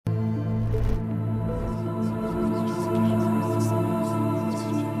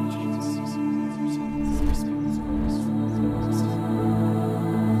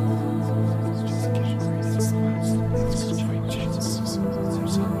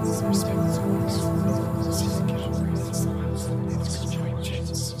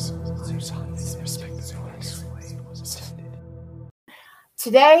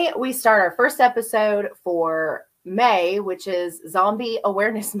Today we start our first episode for May, which is Zombie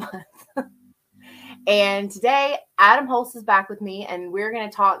Awareness Month. And today Adam Hulse is back with me, and we're going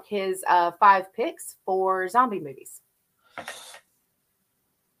to talk his 5 picks for zombie movies.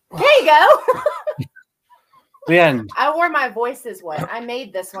 There you go. The end. I wore my voices one. I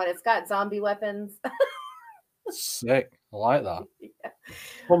made this one. It's got zombie weapons. Sick. I like that. Yeah.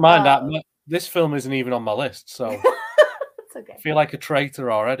 Well, mind that. This film isn't even on my list, so it's okay. I feel like a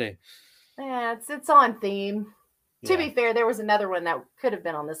traitor already. Yeah, it's on theme. Yeah. To be fair, there was another one that could have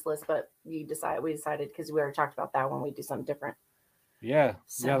been on this list, but we decided because we already talked about that when we do something different. Yeah,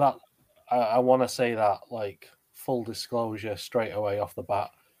 So. yeah. That I want to say that, like, full disclosure straight away off the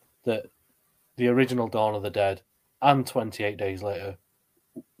bat, that the original Dawn of the Dead and 28 Days Later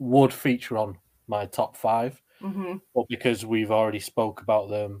would feature on my top 5, but because we've already spoke about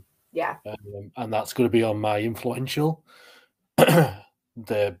them, yeah, and that's going to be on my influential,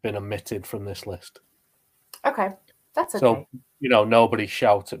 they've been omitted from this list. Okay, that's okay. So, nobody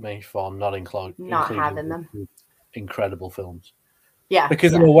shout at me for not including having them. Incredible films. Yeah,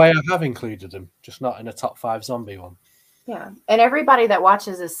 because in a way I have included them, just not in a top 5 zombie one. Yeah, and everybody that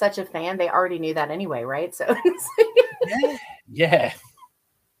watches is such a fan; they already knew that anyway, right? So, yeah.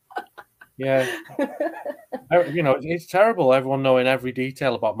 It's terrible. Everyone knowing every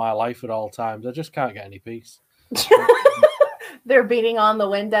detail about my life at all times. I just can't get any peace. They're beating on the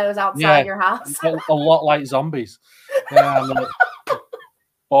windows outside your house. a lot like zombies. Yeah, I'm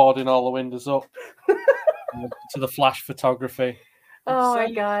boarding all the windows up to the flash photography. Oh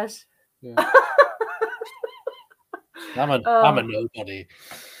my gosh. Yeah. I'm a nobody.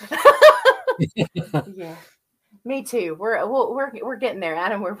 Yeah, me too. We're getting there,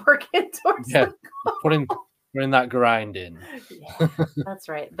 Adam. We're working towards. Yeah, we're in that grind in. Yeah, that's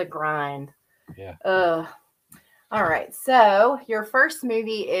right, the grind. Yeah. All right. So your first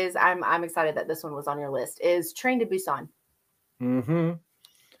movie is I'm excited that this one was on your list. Is Train to Busan.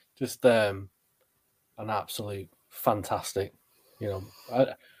 Just an absolute fantastic.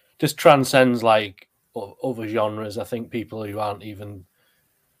 Just transcends like other genres. I think people who aren't even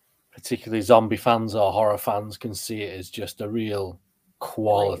particularly zombie fans or horror fans can see it as just a real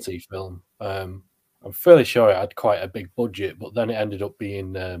quality film. I'm fairly sure it had quite a big budget, but then it ended up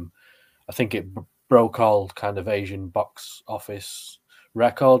being, I think it broke all kind of Asian box office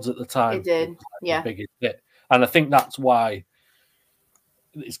records at the time. It did, yeah. The biggest hit. And I think that's why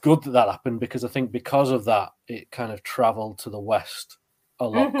it's good that happened, because I think because of that, it kind of traveled to the West a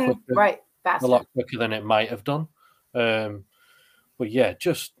lot quicker. Right. Faster. A lot quicker than it might have done. But yeah,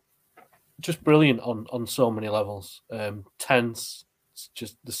 just brilliant on so many levels. Tense. It's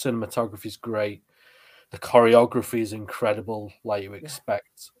just the cinematography is great. The choreography is incredible, like you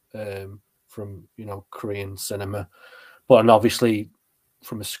expect from Korean cinema. And obviously,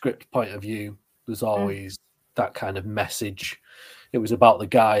 from a script point of view, there's always that kind of message. It was about the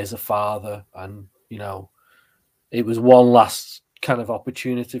guy as a father, and it was one last kind of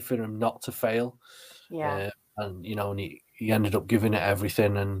opportunity for him not to fail. Yeah. And he ended up giving it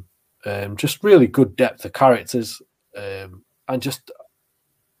everything, and just really good depth of characters, and just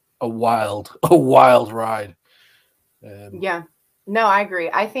a wild ride. Yeah. No, I agree.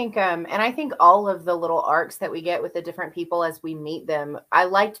 I think and I think all of the little arcs that we get with the different people as we meet them, I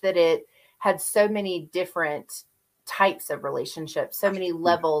liked that it had so many different types of relationships, so many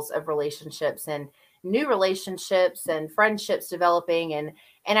levels of relationships, and new relationships and friendships developing. And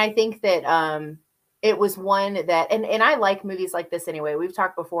I think that it was one that, and I like movies like this anyway. We've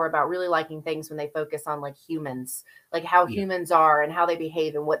talked before about really liking things when they focus on like humans, like how humans are and how they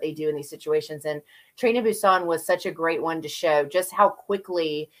behave and what they do in these situations. And Train to Busan was such a great one to show just how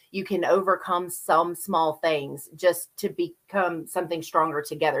quickly you can overcome some small things just to become something stronger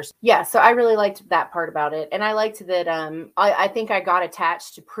together. Yeah, so I really liked that part about it. And I liked that I think I got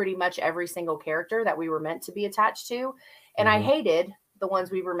attached to pretty much every single character that we were meant to be attached to. And I hated the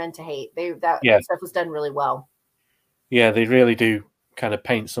ones we were meant to hate. That stuff was done really well. Yeah, they really do kind of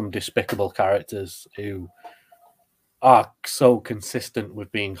paint some despicable characters who are so consistent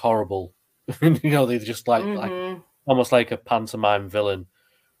with being horrible. They're just like almost like a pantomime villain,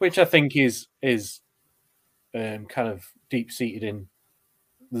 which I think is kind of deep seated in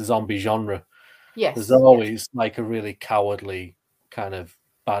the zombie genre. Yes, there's always like a really cowardly kind of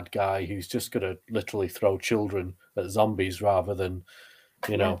bad guy who's just going to literally throw children at zombies rather than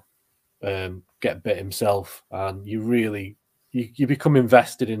get bit himself. And you really you become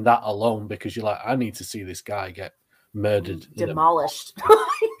invested in that alone, because you're like, I need to see this guy get murdered, demolished.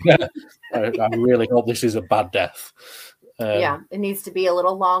 I really hope this is a bad death. It needs to be a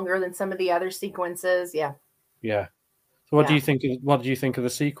little longer than some of the other sequences. So So what do you think? What do you think of the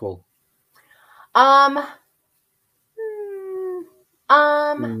sequel? Um,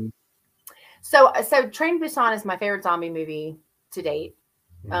 Mm. so Train to Busan is my favorite zombie movie to date.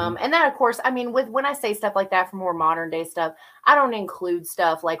 Mm-hmm. And that, of course, I mean, when I say stuff like that for more modern day stuff, I don't include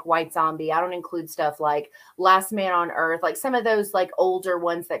stuff like White Zombie. I don't include stuff like Last Man on Earth, like some of those like older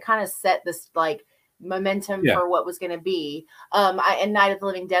ones that kind of set this like momentum Yeah, for what was going to be. And Night of the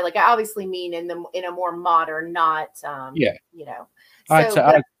Living Dead, like I obviously mean in a more modern, not yeah. you know. I, So, t-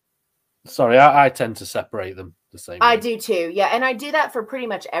 but I sorry, I tend to separate them the same I way. do too. Yeah. And I do that for pretty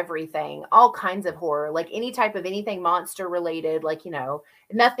much everything, all kinds of horror, like any type of anything monster related, like,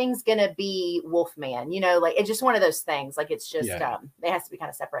 nothing's going to be Wolfman, like it's just one of those things. Like it's just, Yeah. it has to be kind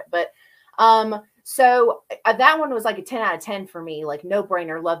of separate. But, that one was like a 10 out of 10 for me, like no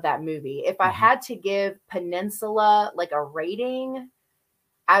brainer. Love that movie. If I Mm-hmm. had to give Peninsula like a rating,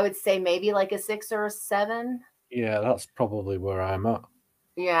 I would say maybe like a 6 or a 7. Yeah, that's probably where I'm at.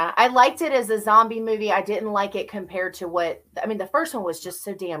 Yeah, I liked it as a zombie movie. I didn't like it compared to the first one was just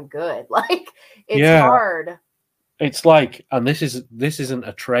so damn good. Like it's Yeah, hard. it's like, and this isn't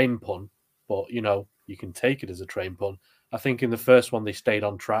a train pun, but you can take it as a train pun. I think in the first one they stayed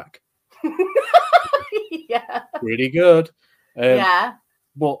on track. Yeah. Pretty good. Yeah.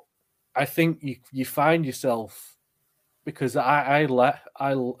 But I think you find yourself, because I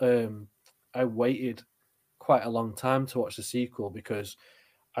waited quite a long time to watch the sequel, because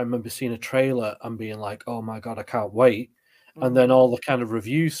I remember seeing a trailer and being like, "Oh my god, I can't wait!" And then all the kind of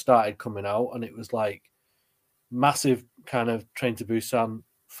reviews started coming out, and it was like massive kind of Train to Busan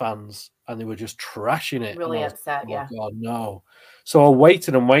fans, and they were just trashing it. And I Really was, upset. "Oh Yeah. god, no!" So I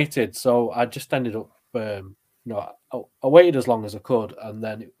waited and waited. So I just ended up, I waited as long as I could, and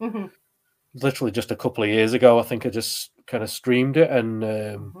then Hmm. literally just a couple of years ago, I think I just kind of streamed it, and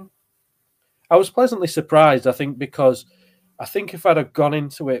Hmm. I was pleasantly surprised. I think because I think if I'd have gone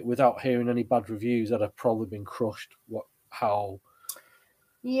into it without hearing any bad reviews, I'd have probably been crushed. How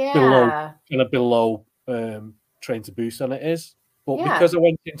below Yeah. kind of below Train to Busan it is, but Yeah. because I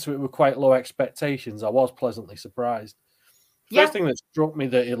went into it with quite low expectations, I was pleasantly surprised. Yeah. First thing that struck me,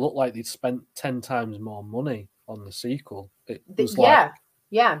 that it looked like they'd spent 10 times more money on the sequel. It was like, Yeah.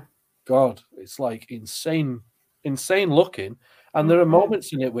 Yeah. God, it's like insane looking. And there are Hmm.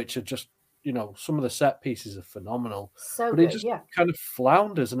 moments in it which are just, some of the set pieces are phenomenal, So but it good. just Yeah. kind of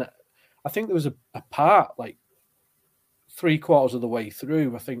flounders. And I think there was a part like 3/4 of the way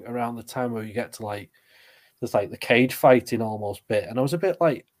through, I think around the time where you get to like, there's like the cage fighting almost bit. And I was a bit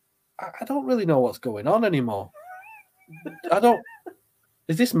like, I don't really know what's going on anymore. I don't,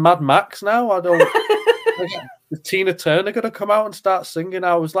 is this Mad Max now? I don't, is Tina Turner going to come out and start singing?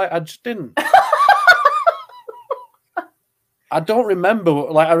 I was like, I just didn't. I don't remember.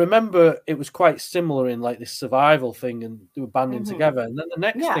 Like, I remember it was quite similar in like this survival thing, and they were banding together. And then the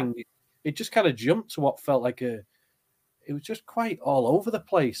next Yeah. thing, it just kind of jumped to what felt like it was just quite all over the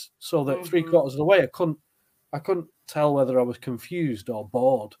place. So that 3/4 of the way, I couldn't tell whether I was confused or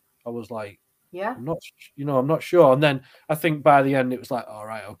bored. I was like, Yeah. I'm not sure. And then I think by the end, it was like, all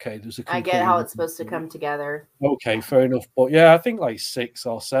right, okay, there's a I get how conclusion. it's supposed to come together. Okay, fair enough. But yeah, I think like 6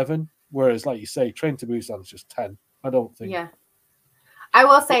 or 7. Whereas, like you say, Train to Busan's just 10. I don't think. Yeah. I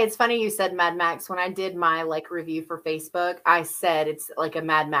will say it's funny you said Mad Max. When I did my like review for Facebook, I said it's like a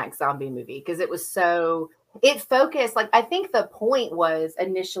Mad Max zombie movie because it was it focused, like I think the point was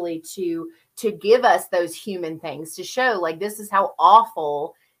initially to give us those human things, to show like this is how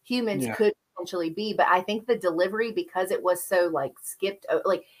awful humans Yeah, could potentially be. But I think the delivery, because it was so like skipped,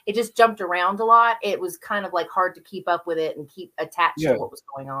 like it just jumped around a lot, it was kind of like hard to keep up with it and keep attached yeah, to what was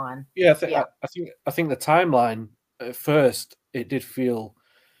going on. yeah. Yeah. I think the timeline at first, it did feel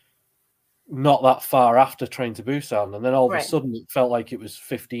not that far after Train to Busan, and then all of a Right. sudden it felt like it was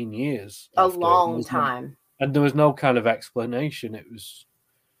 15 years A after. long time. And there was no kind of explanation. It was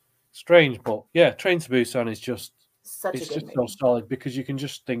strange, but yeah, Train to Busan is just Such a it's good just so movie. solid, because you can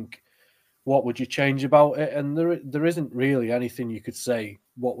just think, what would you change about it? And there isn't really anything you could say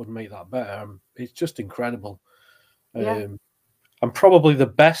what would make that better. It's just incredible. Yeah. And probably the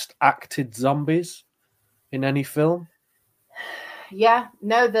best acted zombies in any film. Yeah,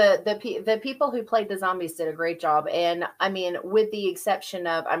 no, the people who played the zombies did a great job, and I mean, with the exception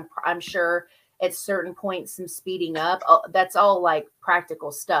of, I'm sure at certain points some speeding up. That's all like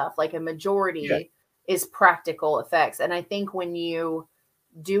practical stuff. Like a Yeah, majority is practical effects, and I think when you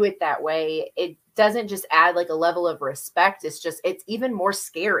do it that way, it doesn't just add like a level of respect. It's even more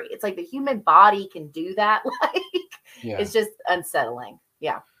scary. It's like the human body can do that. Like yeah, it's just unsettling.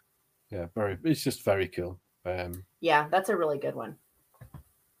 Yeah, yeah. It's just very cool. yeah, that's a really good one.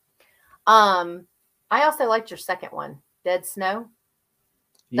 I also liked your second one. Dead Snow.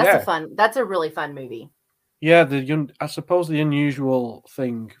 Yeah, That's a really fun movie. yeah. I suppose the unusual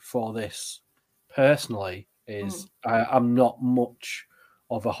thing for this, personally, Mm. is I'm not much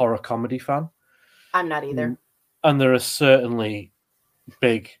of a horror comedy fan. I'm not Mm. either. And there are certainly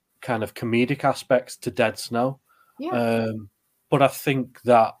big kind of comedic aspects to Dead Snow. Yeah. But I think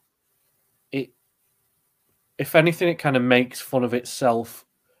that it, if anything, it kind of makes fun of itself,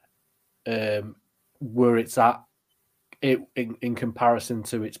 where it's at in comparison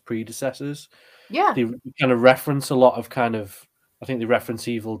to its predecessors. Yeah. They kind of reference a lot of kind of, I think they reference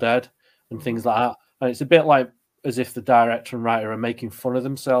Evil Dead and things like that. And it's a bit like as if the director and writer are making fun of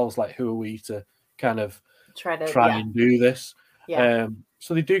themselves, like, who are we to kind of try and do this? Yeah.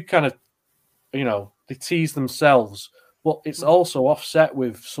 So they do kind of, they tease themselves, but it's also offset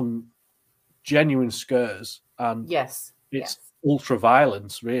with some genuine scares, and Yes. it's ultra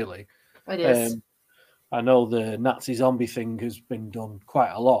violence, really. It is. I know the Nazi zombie thing has been done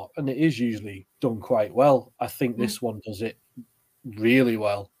quite a lot, and it is usually done quite well. I think this one does it really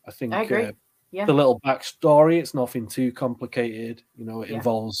well. I think I agree. Yeah. the little backstory, it's nothing too complicated. It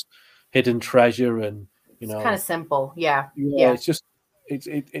involves hidden treasure, and it's kind of simple. Yeah. It's just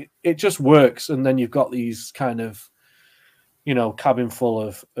it just works. And then you've got these kind of cabin full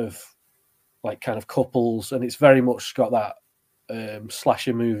of like kind of couples, and it's very much got that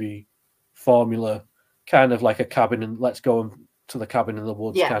slasher movie formula, kind of like a cabin, and let's go to the cabin in the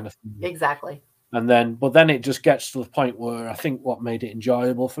woods kind of thing. Exactly. And then it just gets to the point where I think what made it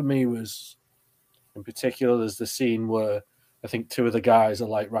enjoyable for me was, in particular, there's the scene where I think two of the guys are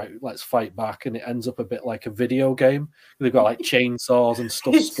like, right, let's fight back, and it ends up a bit like a video game. They've got like chainsaws and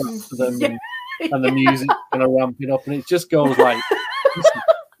stuff strapped to them, and the music kind of ramping up, and it just goes like,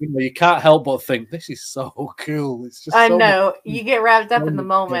 you can't help but think this is so cool. It's just I know you get wrapped up in the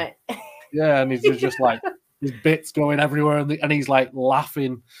moment. Yeah, and he's just like, there's bits going everywhere, and he's like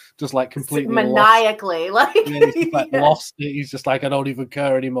laughing, just like completely maniacally, lost. He's like lost it. He's just like, I don't even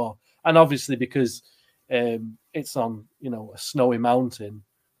care anymore. And obviously, because it's on a snowy mountain,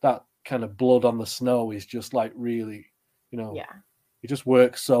 that kind of blood on the snow is just like really, it just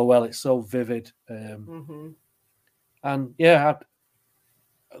works so well. It's so vivid, and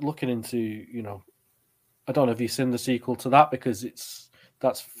looking into I don't know if you've seen the sequel to that, because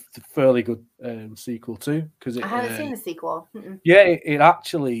that's a fairly good sequel too. Because I haven't seen the sequel. Yeah, it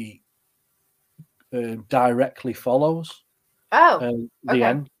actually directly follows. The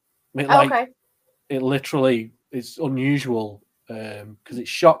end. It literally is unusual because it's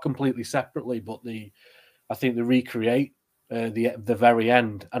shot completely separately, but I think they recreate the very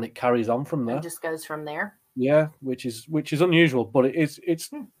end, and it carries on from there. It just goes from there. Yeah, which is unusual, but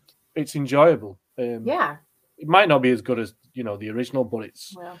it's enjoyable. It might not be as good as the original, but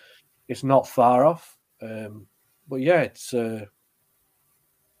it's not far off. But yeah, it's I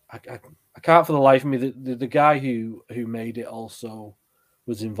can't for the life of me. The guy who made it also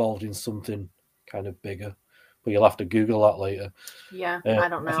was involved in something kind of bigger, but you'll have to Google that later. Yeah, I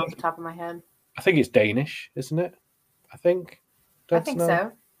don't know off the top of my head. I think it's Danish, isn't it? I think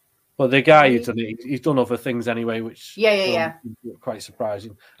so. But the guy he's done other things anyway, which quite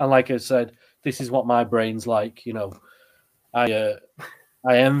surprising. And like I said, this is what my brain's like. I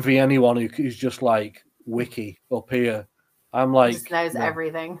envy anyone who's just like Wiki up here. I'm like, just knows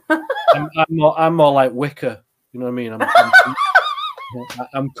everything. I'm more like Wicker. You know what I mean?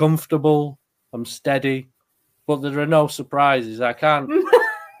 I'm comfortable. I'm steady, but there are no surprises. I can't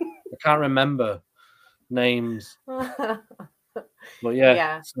remember names. But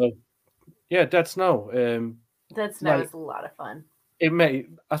yeah. So yeah, Dead Snow. Dead Snow is a lot of fun.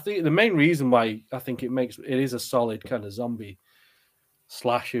 I think the main reason why I think it is a solid kind of zombie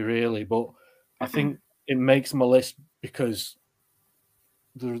slasher, really, but I think it makes my list because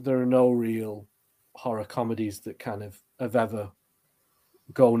there are no real horror comedies that kind of have ever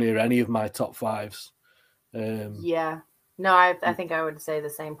go near any of my top fives. No, I think I would say the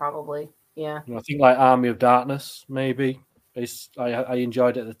same probably. Yeah. I think like Army of Darkness, maybe. I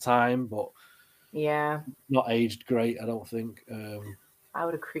enjoyed it at the time, but not aged great, I don't think. I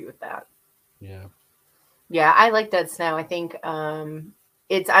would agree with that. Yeah, I like Dead Snow. I think I'm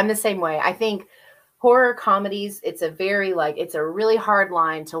the same way. I think horror comedies, it's a really hard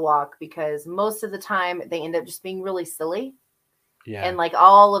line to walk, because most of the time they end up just being really silly. Yeah. And like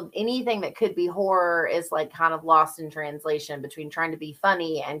all of anything that could be horror is like kind of lost in translation between trying to be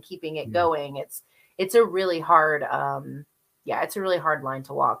funny and keeping it going. It's a really hard it's a really hard line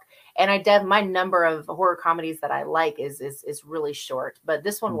to walk. And my number of horror comedies that I like is really short, but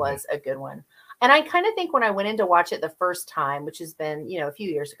this one was a good one. And I kind of think when I went in to watch it the first time, which has been, a few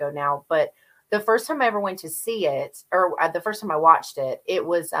years ago now, but the first time I ever went to see it, or the first time I watched it, it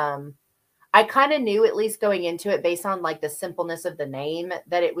was I kind of knew, at least going into it, based on like the simpleness of the name,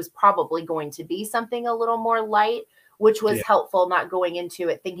 that it was probably going to be something a little more light, which was helpful, not going into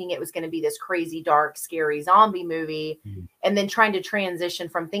it thinking it was going to be this crazy, dark, scary zombie movie, and then trying to transition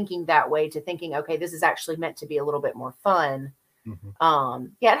from thinking that way to thinking, okay, this is actually meant to be a little bit more fun.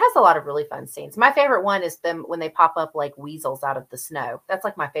 Yeah, it has a lot of really fun scenes. My favorite one is them when they pop up like weasels out of the snow. That's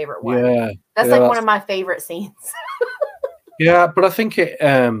like my favorite one. That's like one of my favorite scenes. Yeah, but I think it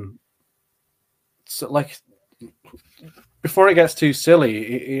so like before it gets too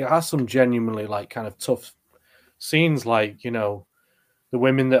silly, it has some genuinely like kind of tough scenes, like, you know, the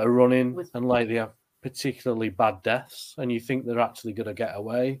women that are running and like they have particularly bad deaths, and you think they're actually going to get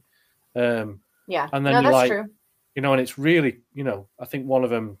away. Yeah, and then you're like, true. You know, and it's really, you know, I think one of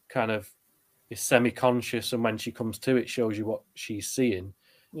them kind of is semi-conscious, and when she comes to, it shows you what she's seeing,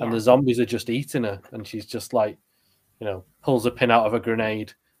 and the zombies are just eating her, and she's just like, you know, pulls a pin out of a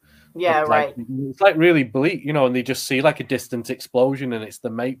grenade. Yeah, right. It's like really bleak, you know, and they just see like a distant explosion, and it's the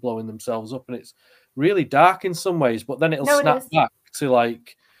mate blowing themselves up, and it's really dark in some ways, but then it'll snap back to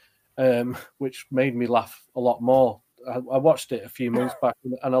like, which made me laugh a lot more. I watched it a few months back,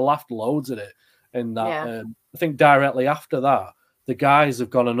 and I laughed loads at it. In that, I think directly after that, the guys have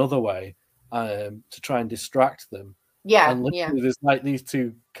gone another way to try and distract them. Yeah, and literally there's like these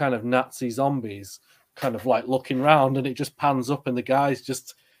two kind of Nazi zombies, kind of like looking around, and it just pans up, and the guy's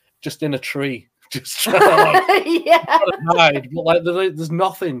just in a tree, just trying to like, hide, but like there's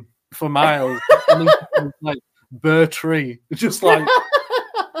nothing for miles, and he's like bare tree, just like.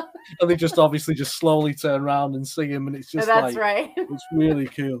 And they just obviously just slowly turn around and see him, and it's just right. It's really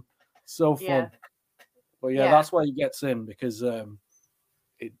cool, so fun. But that's why he gets in, because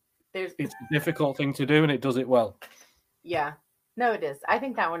it's a difficult thing to do, and it does it well. Yeah, no, it is. I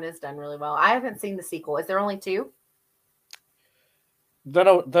think that one is done really well. I haven't seen the sequel. Is there only 2? That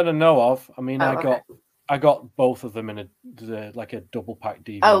I know of. I mean, I got both of them in like a double pack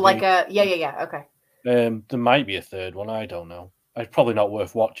DVD. Oh, like a yeah. Okay. There might be a third one. I don't know. It's probably not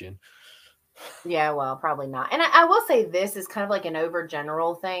worth watching. Yeah, well, probably not. And I will say this is kind of like an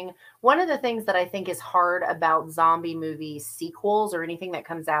overgeneral thing. One of the things that I think is hard about zombie movie sequels or anything that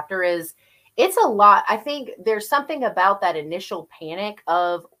comes after is it's a lot. I think there's something about that initial panic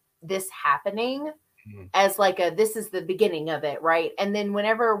of this happening as like this is the beginning of it, right? And then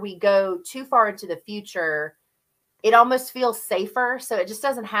whenever we go too far into the future, it almost feels safer. So it just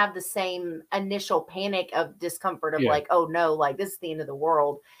doesn't have the same initial panic of discomfort of like, oh no, like this is the end of the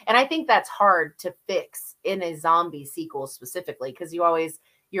world. And I think that's hard to fix in a zombie sequel specifically, because you always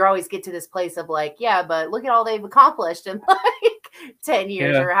get to this place of like, yeah, but look at all they've accomplished in like 10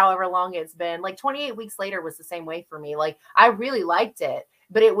 years or however long it's been. Like 28 Weeks Later was the same way for me. Like I really liked it,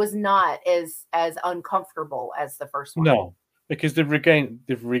 but it was not as uncomfortable as the first one. No, because they've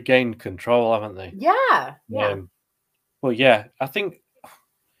regained control, haven't they? Yeah. Well, yeah, I think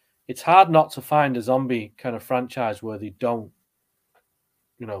it's hard not to find a zombie kind of franchise where they don't,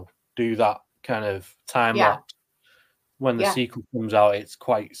 you know, do that kind of time lapse. When the sequel comes out, it's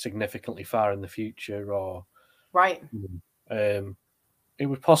quite significantly far in the future, or right. It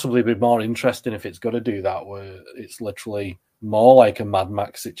would possibly be more interesting if it's got to do that, where it's literally more like a Mad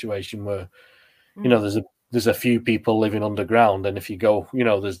Max situation, where you know there's a few people living underground, and if you go, you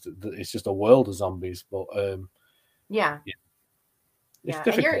know, it's just a world of zombies, but. Yeah.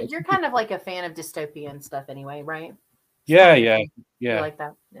 And you're kind of like a fan of dystopian stuff anyway, right? Yeah. You like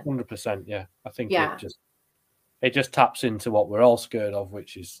that? 100%. Yeah. I think it just taps into what we're all scared of,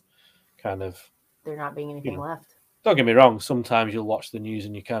 which is kind of there not being anything left. Don't get me wrong. Sometimes you'll watch the news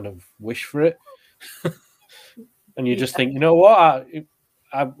and you kind of wish for it, and you just think, you know what,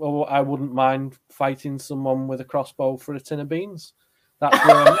 I wouldn't mind fighting someone with a crossbow for a tin of beans. That's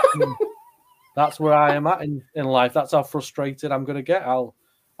where That's where I am at in life. That's how frustrated I'm going to get.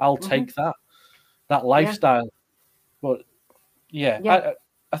 I'll take that lifestyle. But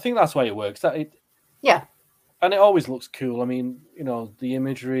I think that's why it works. And it always looks cool. I mean, you know, the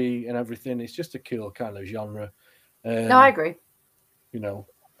imagery and everything. It's just a cool kind of genre. No, I agree. You know,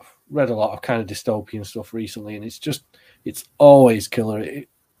 read a lot of kind of dystopian stuff recently, and it's always killer.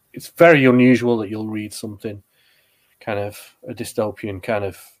 It's very unusual that you'll read something kind of a dystopian kind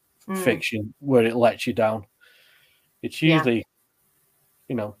of fiction where it lets you down. It's usually,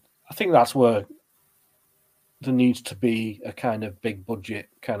 you know, I think that's where there needs to be a kind of big budget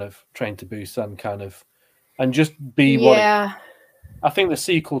kind of Train to Busan kind of, and just be what I think the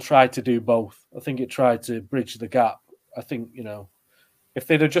sequel tried to do both. I think it tried to bridge the gap. I think, you know, if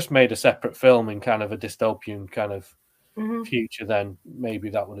they'd have just made a separate film in kind of a dystopian kind of future, then maybe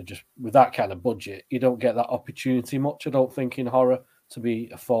that would have just, with that kind of budget, you don't get that opportunity much, I don't think, in horror to be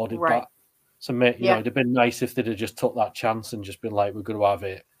afforded Right. that. So, it'd have been nice if they'd have just took that chance and just been like, we're going to have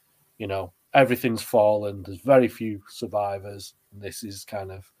it, everything's fallen, there's very few survivors, and this is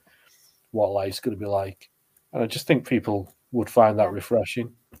kind of what life's going to be like. And I just think people would find that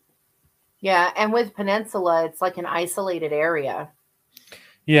refreshing. Yeah, and with Peninsula, it's like an isolated area.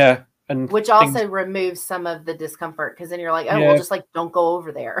 Yeah, and which also removes some of the discomfort, because then you're like, oh, well, just like don't go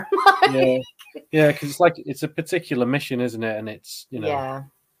over there. Yeah, because it's a particular mission, isn't it? And it's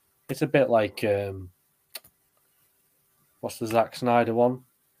it's a bit like what's the Zack Snyder one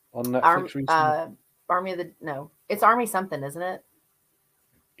on Netflix recently? Army of the it's Army something, isn't it?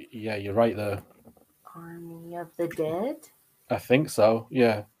 Yeah, you're right there. Army of the Dead? I think so,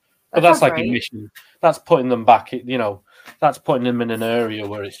 yeah. But that's like a mission. That's putting them back, that's putting them in an area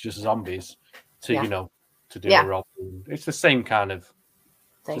where it's just zombies to, to do a role. It's the same kind of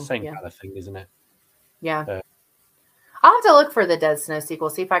thing, kind of thing, isn't it? Yeah. I'll have to look for the Dead Snow sequel,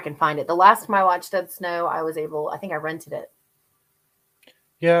 see if I can find it. The last time I watched Dead Snow, I think I rented it.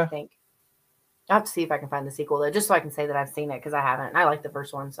 Yeah. I think. I'll have to see if I can find the sequel, though, just so I can say that I've seen it, because I haven't. And I like the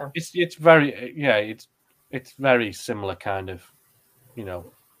first one, so. It's very, it's very similar kind of,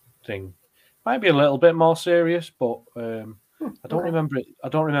 thing. Might be a little bit more serious, but I don't remember it. I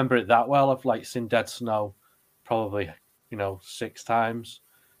don't remember it that well. I've seen Dead Snow probably 6 times.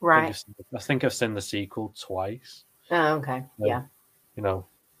 Right. I think I've seen the sequel twice. Oh, okay. Yeah.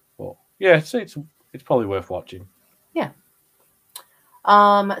 But yeah, it's probably worth watching. Yeah.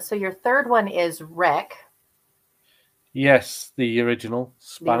 So your third one is Wreck. Yes, the original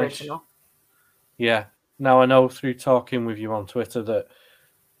Spanish. The original. Yeah. Now I know through talking with you on Twitter that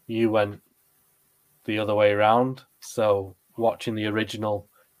you went the other way around. So watching the original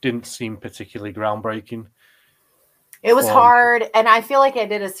didn't seem particularly groundbreaking. It was hard, and I feel like I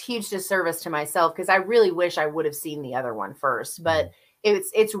did a huge disservice to myself, because I really wish I would have seen the other one first. But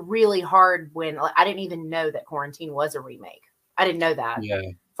it's really hard when I didn't even know that Quarantine was a remake. I didn't know that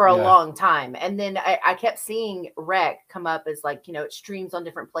for a long time. And then I kept seeing Wreck come up as it streams on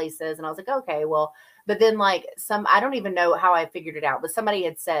different places. And I was like, okay, well, but then I don't even know how I figured it out, but somebody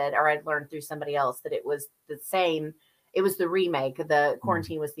had said, or I'd learned through somebody else, that it was the same. It was the remake. The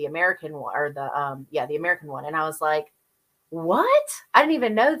Quarantine was the American one, or the American one. And I was like, what? I didn't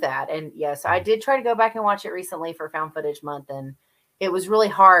even know that. And so I did try to go back and watch it recently for Found Footage Month. And it was really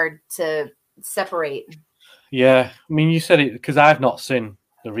hard to separate. Yeah. I mean, you said it, because I've not seen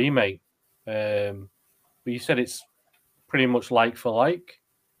the remake. But you said it's pretty much like for like.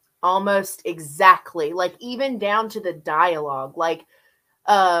 Almost exactly, even down to the dialogue.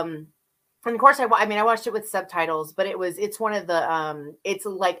 And of course I watched it with subtitles, but it's one of the it's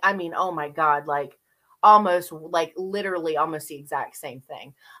oh my God, almost literally almost the exact same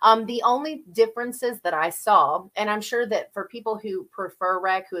thing. The only differences that I saw, and I'm sure that for people who prefer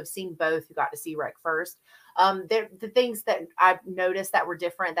Wreck, who have seen both, who got to see Wreck first, the things that I've noticed that were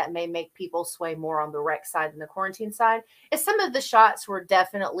different, that may make people sway more on the Wreck side than the Quarantine side, is some of the shots were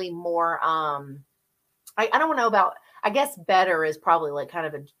definitely more I don't know about, I guess better is probably kind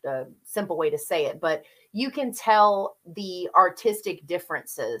of a simple way to say it, but you can tell the artistic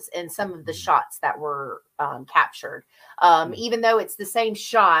differences in some of the shots that were captured. Even though it's the same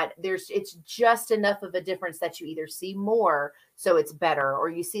shot, it's just enough of a difference that you either see more, so it's better, or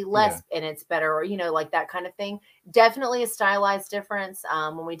you see less and it's better, or that kind of thing. Definitely a stylized difference.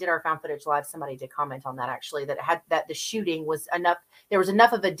 When we did our Found Footage Live, somebody did comment on that, actually, that the shooting was enough. There was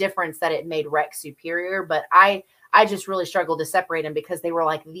enough of a difference that it made Wreck superior, but I just really struggled to separate them, because they were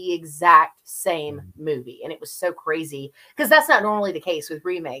the exact same movie. And it was so crazy, because that's not normally the case with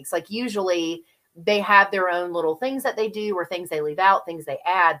remakes. Usually they have their own little things that they do, or things they leave out, things they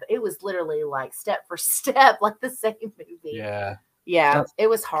add, but it was literally step for step, the same movie. Yeah. It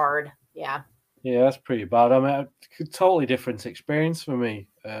was hard. Yeah, that's pretty bad. I mean, a totally different experience for me.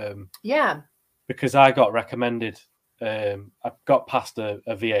 Because I got recommended, I got past a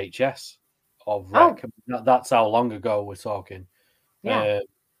VHS of Wreck. That's how long ago we're talking. It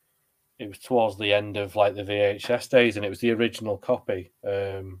was towards the end of the VHS days, and it was the original copy.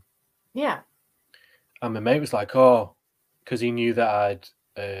 And my mate was like, "Oh," because he knew that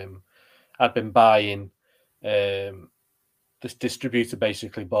I'd been buying. This distributor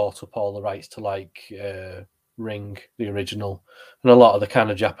basically bought up all the rights to Ring, the original, and a lot of the kind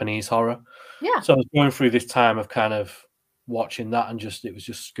of Japanese horror. So I was going through this time of kind of watching that, and it was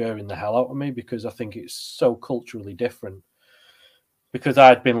just scaring the hell out of me, because I think it's so culturally different. Because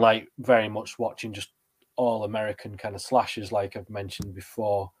I'd been very much watching just all American kind of slashers, like I've mentioned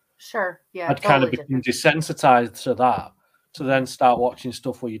before. Sure. Yeah. I'd kind of become desensitized to that, to then start watching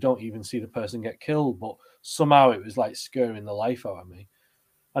stuff where you don't even see the person get killed, but somehow it was like scaring the life out of me.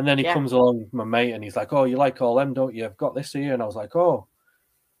 And then he comes along with my mate and he's like, "Oh, you like all them, don't you? I've got this here." And I was like, "Oh,"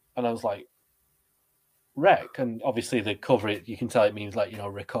 and I was like, "Rec." And obviously they cover it. You can tell it means like,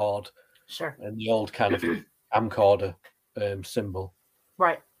 record. Sure. And the old kind of camcorder symbol.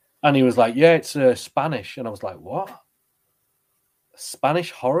 Right. And he was like, "Yeah, it's Spanish." And I was like, "What?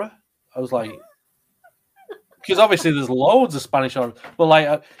 Spanish horror?" I was like, because obviously there's loads of Spanish horror, but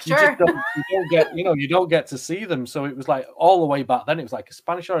like you just you don't get to see them. So it was like all the way back then, it was like a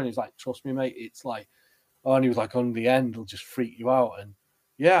Spanish horror, and he was like, "Trust me, mate, it's like," and he was like, "On the end, it'll just freak you out." And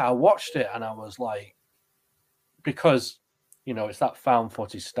yeah, I watched it, and I was like, because it's that found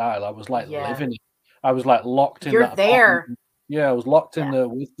footage style. I was like living it. I was like locked in. You're there. Apartment. Yeah, I was locked in there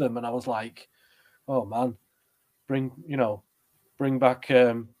with them, and I was like, "Oh man, bring back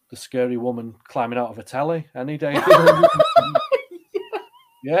the scary woman climbing out of a telly any day."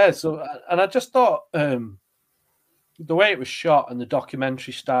 Yeah. So, and I just thought the way it was shot and the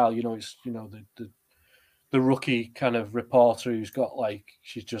documentary style, it's the rookie kind of reporter who's got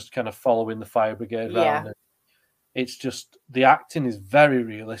she's just kind of following the fire brigade around. And it's just the acting is very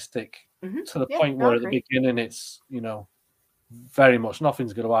realistic to the point where at the beginning it's very much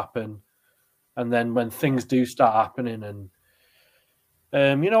nothing's going to happen, and then when things do start happening and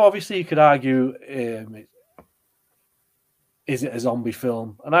obviously you could argue, is it a zombie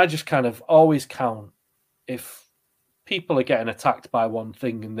film? And I just kind of always count if people are getting attacked by one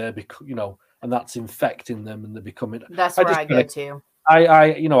thing and they're, and that's infecting them and they're becoming. That's where I go to.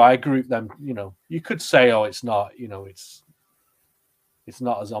 I group them. You could say, oh, it's not. It's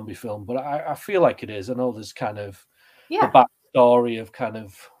not a zombie film, but I feel like it is. I know there's kind of the backstory of kind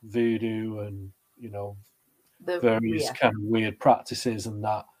of voodoo and the various kind of weird practices and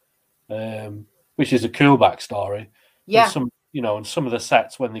that, which is a cool backstory. Yeah. And some of the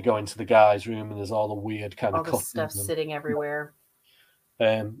sets when they go into the guy's room and there's all the weird kind of stuff sitting everywhere.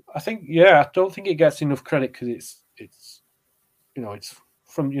 I think, I don't think it gets enough credit because it's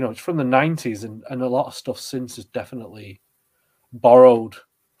from the 90s and a lot of stuff since is definitely borrowed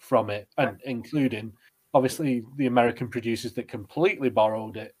from it, and including obviously the American producers that completely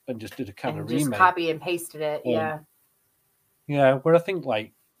borrowed it and just did a kind of remake, copy and pasted it. Where I think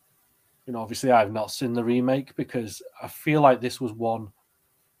obviously I've not seen the remake because I feel like this was one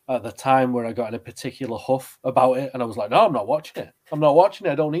at the time where I got in a particular huff about it, and I was like, no, I'm not watching it.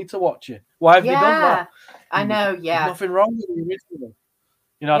 I don't need to watch it. Why have they done that? I know. There's nothing wrong with the original.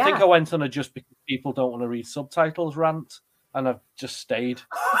 I think I went on a just because people don't want to read subtitles rant, and I've just stayed.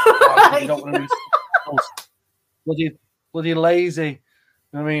 You don't want to read subtitles. Bloody lazy.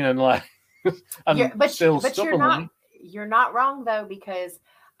 You know what I mean? And but you're not wrong though, because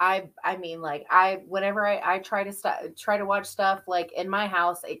whenever I try to watch stuff like in my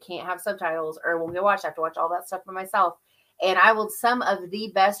house, it can't have subtitles, or when we watch, I have to watch all that stuff by myself. And some of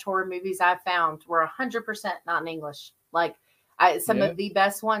the best horror movies I've found were 100% not in English. Some of the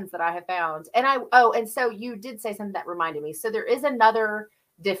best ones that I have found. And so you did say something that reminded me. So there is another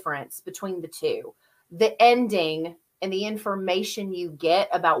difference between the two. The ending and the information you get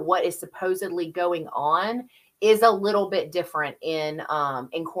about what is supposedly going on is a little bit different in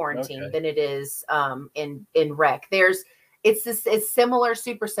Quarantine than it is in Rec. It's similar,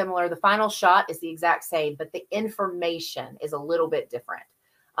 super similar. The final shot is the exact same, but the information is a little bit different.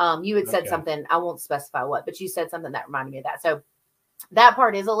 You had said something, I won't specify what, but you said something that reminded me of that. So that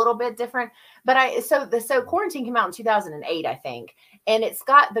part is a little bit different. But so Quarantine came out in 2008, I think, and it's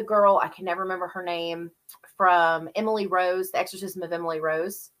got the girl, I can never remember her name, from Emily Rose, The Exorcism of Emily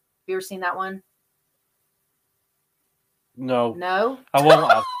Rose. Have you ever seen that one? No, I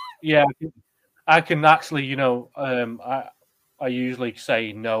won't have. Yeah, I can actually, I usually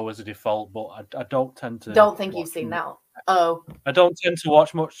say no as a default, but I don't tend to. Don't think you've seen that one. Oh, I don't tend to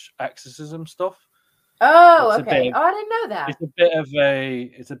watch much exorcism stuff. Oh, okay. I didn't know that. It's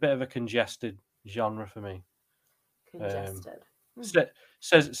a bit of a congested genre for me. Congested.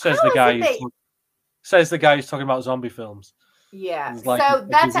 Says the guy. Says the guy who's talking about zombie films. Yeah. So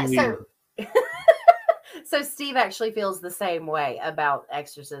that's so. So Steve actually feels the same way about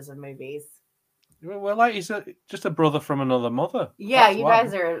exorcism movies. Well, he's just a brother from another mother. Yeah, you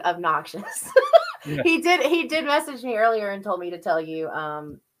guys are obnoxious. Yeah. He did message me earlier and told me to tell you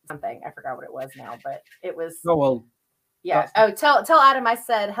something. I forgot what it was now, but it was. Oh well. Yeah. Oh, tell Adam I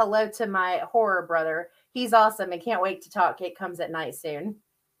said hello to my horror brother. He's awesome and can't wait to talk. It comes at night soon.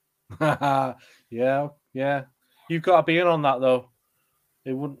 Yeah. You've got to be in on that though.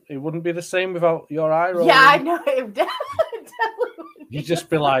 It wouldn't be the same without your eye roll. Yeah, I know. It You just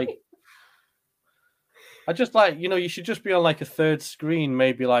be like, I just like, you should just be on like a third screen,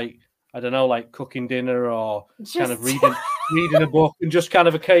 maybe like, I don't know, like cooking dinner or just kind of reading a book and just kind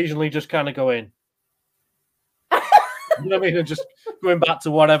of occasionally just kind of go in. You know what I mean? And just going back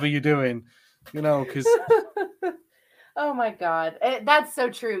to whatever you're doing, because. Oh my God. That's so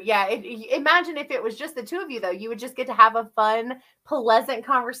true. Yeah. Imagine if it was just the two of you, though. You would just get to have a fun, pleasant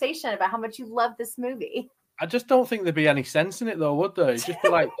conversation about how much you love this movie. I just don't think there'd be any sense in it, though, would there? It'd just be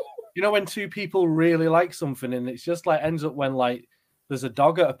like, when two people really like something and it's just like ends up when like there's a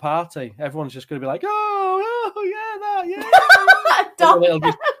dog at a party, everyone's just going to be like, oh, yeah, that, yeah.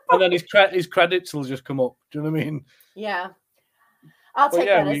 And then his credits will just come up. Do you know what I mean? Yeah. I'll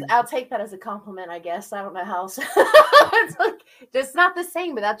take that as a compliment, I guess. I don't know how. It's like, it's not the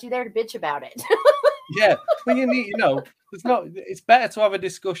same without you there to bitch about it. Yeah, well, you need, it's better to have a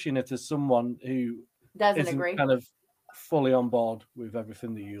discussion if there's someone who doesn't agree, kind of fully on board with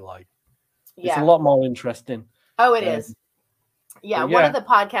everything that you like. Yeah, it's a lot more interesting. Oh, it is. Yeah, one of the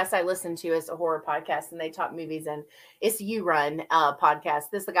podcasts I listen to is a horror podcast, and they talk movies, and it's You Run podcast.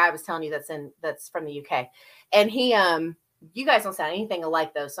 This is the guy I was telling you that's from the UK, and he you guys don't sound anything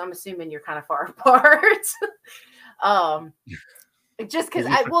alike though, so I'm assuming you're kind of far apart. Just because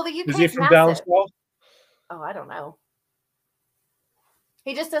the UK is he from down south? Oh, I don't know.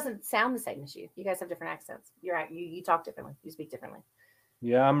 He just doesn't sound the same as you. You guys have different accents. You're right. You talk differently. You speak differently.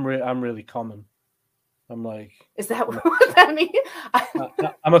 Yeah, I'm really common. I'm like. Is that what that means?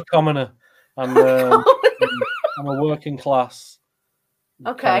 I'm a commoner. I'm a working class.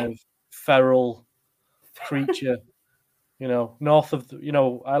 Okay. Kind of feral creature. North of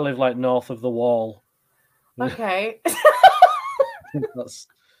I live like north of the wall. Okay. That's.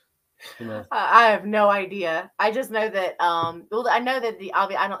 I have no idea. I just know that I know that the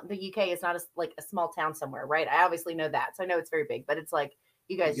UK is not a small town somewhere, right? I obviously know that, so I know it's very big. But it's like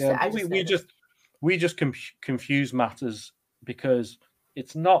you guys. Yeah, we just confuse matters because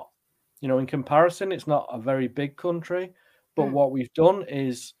it's not, in comparison, it's not a very big country. But what we've done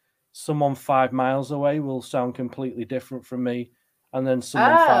is someone 5 miles away will sound completely different from me, and then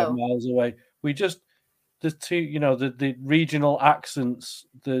someone 5 miles away, we just. The two, the regional accents,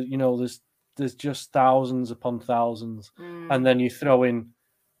 there's just thousands upon thousands, and then you throw in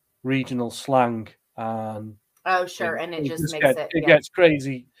regional slang, and sure, and it just makes it gets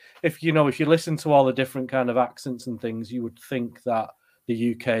crazy. If you listen to all the different kind of accents and things, you would think that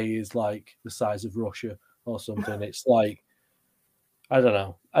the UK is like the size of Russia or something. It's like, I don't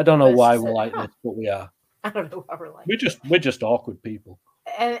know why we're like this, but we are. I don't know why we're like. We're just awkward people.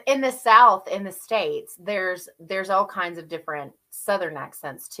 And in the South, in the States, there's all kinds of different Southern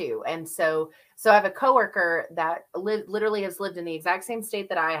accents too. And so I have a coworker that literally has lived in the exact same state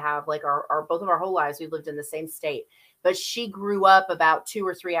that I have. Like our both of our whole lives, we've lived in the same state. But she grew up about 2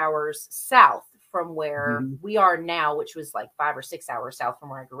 or 3 hours south from where we are now, which was like 5 or 6 hours south from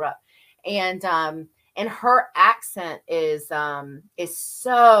where I grew up. And her accent is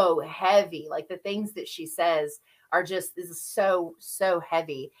so heavy. Like the things that she says is so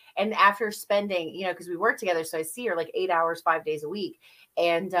heavy. And after spending, because we work together, so I see her like 8 hours, 5 days a week.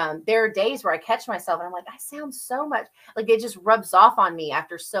 And there are days where I catch myself and I'm like, I sound so much like it just rubs off on me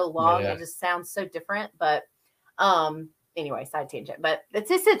after so long. Yeah. It just sounds so different. But anyway, side tangent. But it's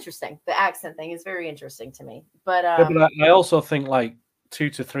interesting. The accent thing is very interesting to me. But I also think like 2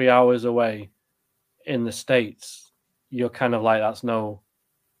 to 3 hours away in the States, you're kind of like, that's no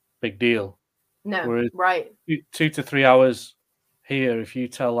big deal. No, whereas right. 2 to 3 hours here, if you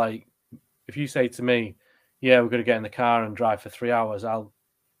say to me, yeah, we're going to get in the car and drive for 3 hours, I'll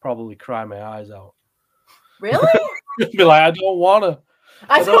probably cry my eyes out. Really? Be like, I don't want to.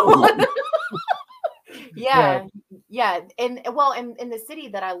 I don't want to. Yeah. And well, in the city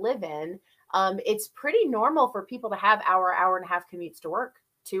that I live in, it's pretty normal for people to have hour and a half commutes to work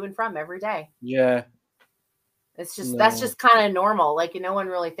to and from every day. Yeah. It's just, that's just kind of normal. Like, no one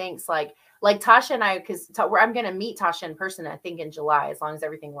really thinks like Tasha and I, because I'm going to meet Tasha in person, I think in July, as long as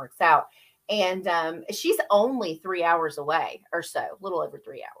everything works out. And she's only 3 hours away or so, a little over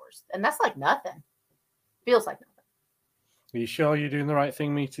 3 hours. And that's like nothing. Feels like nothing. Are you sure you're doing the right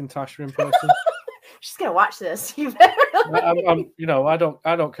thing meeting Tasha in person? She's going to watch this. You better.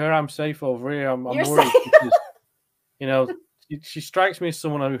 I don't care. I'm safe over here. I'm worried because, she strikes me as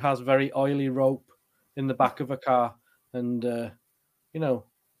someone who has very oily rope in the back of a car. And,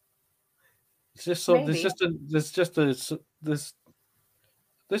 it's just so there's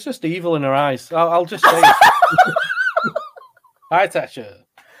just evil in her eyes. I'll just say it. Hi, Tasha.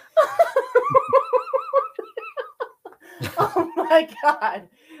 Oh my God.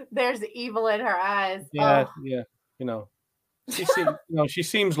 There's evil in her eyes. Yeah, oh. yeah. she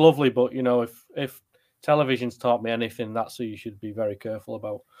seems lovely, but if television's taught me anything, that's who you should be very careful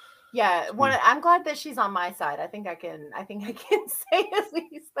about. Yeah, I'm glad that she's on my side. I think I can say at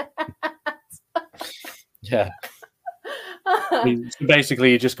least that. Yeah. So basically,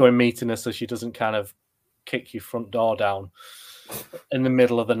 you're just going meeting her so she doesn't kind of kick your front door down in the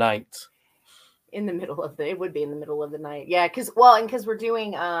middle of the night. It would be in the middle of the night. Yeah, because we're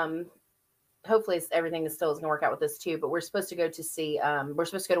doing hopefully everything is going to work out with this too, but we're supposed to go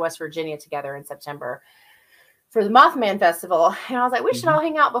to West Virginia together in September for the Mothman Festival. And I was like, we should all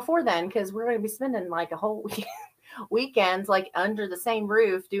hang out before then, because we're going to be spending like a whole weekend like under the same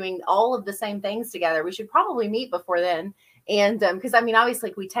roof doing all of the same things together. We should probably meet before then. And because I mean,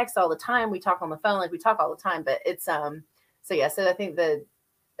 obviously like, we text all the time, we talk on the phone, like we talk all the time, but it's so yeah, so I think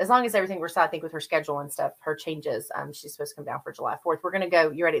as long as everything works out, I think with her schedule and stuff, her changes, she's supposed to come down for July 4th. We're going to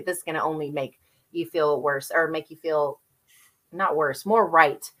go, you ready? This is going to only make you feel worse, or make you feel not worse, more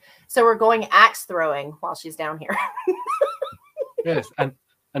right. So we're going axe throwing while she's down here. Yes.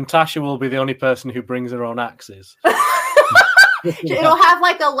 And Tasha will be the only person who brings her own axes. It'll have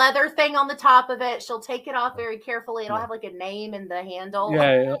like a leather thing on the top of it. She'll take it off very carefully. It'll have like a name in the handle.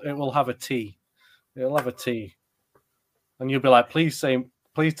 Yeah, it will have a T. It'll have a T. And you'll be like, please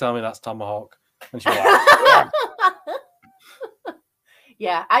tell me that's tomahawk. And she'll be like, yeah.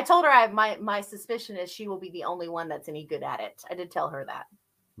 Yeah, I told her my suspicion is she will be the only one that's any good at it. I did tell her that.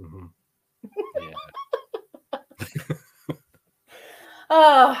 Mm-hmm.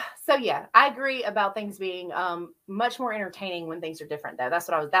 Yeah. So yeah, I agree about things being much more entertaining when things are different, though.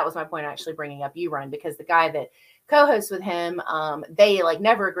 That was my point actually bringing up you, Ryan, because the guy that co-hosts with him, they like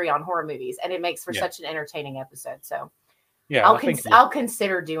never agree on horror movies, and it makes for such an entertaining episode. So yeah, I'll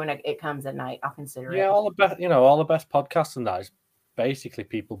consider doing it. It Comes at Night. I'll consider it. Yeah, all the best podcasts and that is basically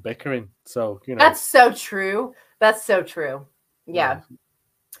people bickering. So that's so true. That's so true. Yeah.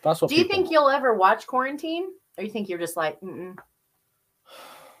 That's what. Do you think you'll ever watch Quarantine, or you think you're just like, mm-mm?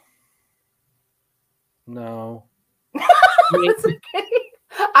 No. It's okay.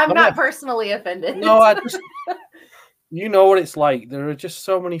 I'm not personally offended. No, I just you know what it's like. There are just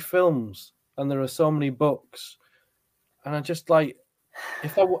so many films and there are so many books, and I just like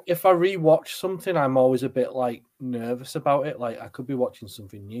if I rewatch something, I'm always a bit like nervous about it. Like I could be watching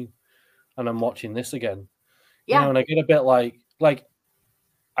something new, and I'm watching this again. Yeah, and I get a bit like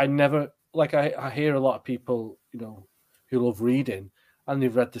I never like I hear a lot of people who love reading, and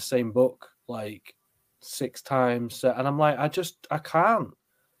they've read the same book like 6 times, and I'm like I can't,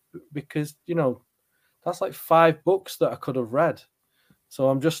 because that's like 5 books that I could have read. So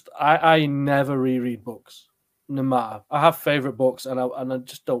I never reread books, no matter. I have favorite books, and I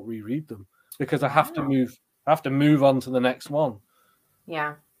just don't reread them because I have to move on to the next one.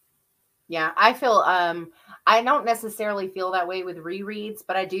 Yeah. I feel I don't necessarily feel that way with rereads,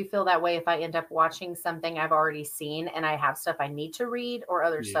 but I do feel that way if I end up watching something I've already seen and I have stuff I need to read or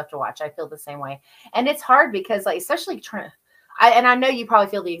other stuff to watch. I feel the same way, and it's hard because like especially and I know you probably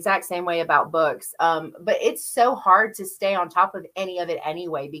feel the exact same way about books, but it's so hard to stay on top of any of it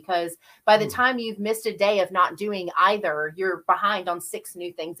anyway, because by the time you've missed a day of not doing either, you're behind on 6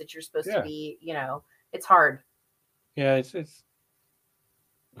 new things that you're supposed to be. It's hard. Yeah, it's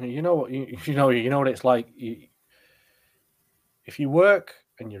you know what it's like. If you work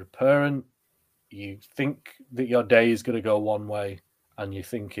and you're a parent, you think that your day is going to go one way, and you're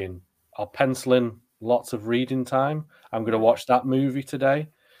thinking, I'll pencil in lots of reading time. I'm going to watch that movie today.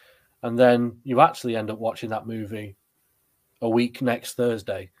 And then you actually end up watching that movie a week next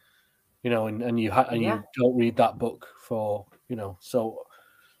Thursday, and you don't read that book for, so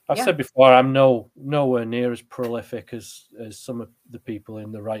I've said before, I'm nowhere near as prolific as some of the people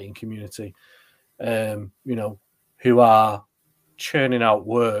in the writing community, who are churning out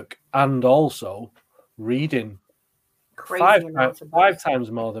work and also reading crazy five times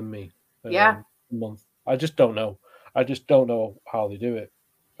more than me. A month. I just don't know. I just don't know how they do it.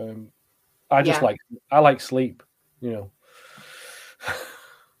 I like sleep.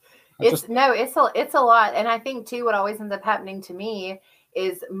 It's a lot, and I think too what always ends up happening to me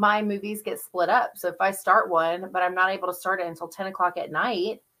is my movies get split up. So if I start one, but I'm not able to start it until 10 o'clock at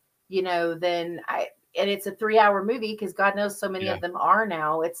night, then and it's a 3-hour movie, because God knows so many of them are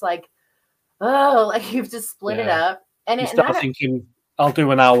now. It's like, like you've just split it up, and you start thinking, I'll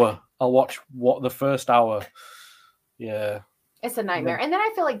do an hour. I'll watch the first hour. Yeah, it's a nightmare. And then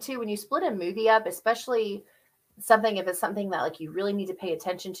I feel like too, when you split a movie up, especially if it's something that like you really need to pay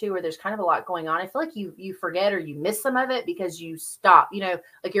attention to, or there's kind of a lot going on, I feel like you forget or you miss some of it because you stop,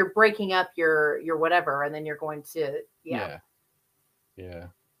 like you're breaking up your whatever, and then you're going to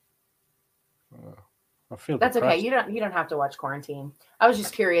I feel That's okay. depressed. You don't have to watch Quarantine. I was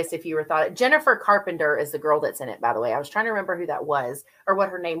just curious if you were thought. Jennifer Carpenter is the girl that's in it, by the way. I was trying to remember who that was or what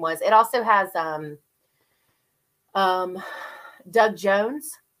her name was. It also has um Doug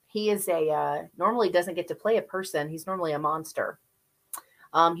Jones. He is a normally doesn't get to play a person. He's normally a monster.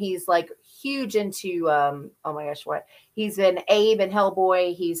 He's like huge into oh my gosh, what? He's in Abe and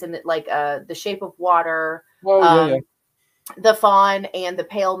Hellboy. He's in like The Shape of Water. Oh yeah, yeah, The Fawn and the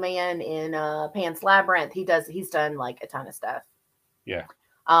Pale Man in Pan's Labyrinth. He's done like a ton of stuff. yeah.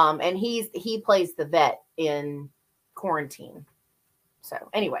 And he plays the vet in Quarantine. So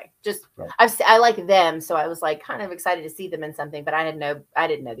anyway, just Right. I like them, so I was like kind of excited to see them in something, but I didn't know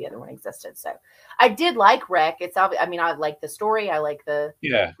the other one existed. So I did like Wreck. It's obvious. I mean, I like the story. I like the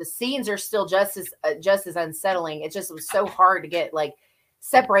scenes are still just as unsettling. It just was so hard to get like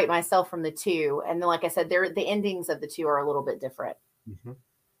separate myself from the two. And then, like I said, the endings of the two are a little bit different. Mm-hmm.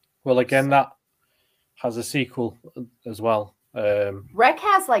 Well, again, that has a sequel as well. Wreck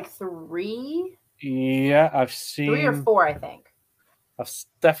has like 3. Yeah, I've seen 3 or 4, I think. I've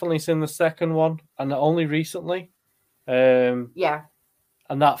definitely seen the second one, and only recently. Yeah,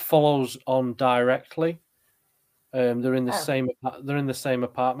 and that follows on directly. They're in the same. They're in the same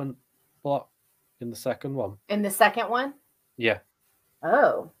apartment block in the second one. In the second one. Yeah.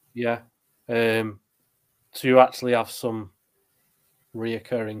 Oh. Yeah. So you actually have some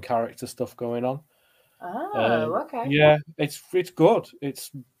reoccurring character stuff going on. Oh, okay. Yeah, it's good. If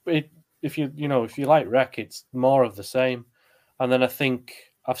you like Wreck, it's more of the same. And then I think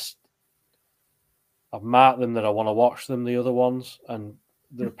I've marked them that I want to watch them, the other ones, and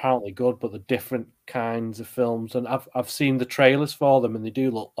they're apparently good, but they're different kinds of films. And I've seen the trailers for them, and they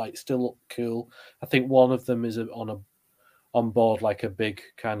do still look cool. I think one of them is on board like a big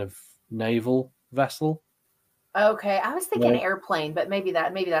kind of naval vessel. Okay, I was thinking airplane, but maybe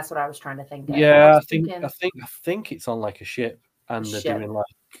that's what I was trying to think of. Yeah, I think it's on like a ship, and they're doing like,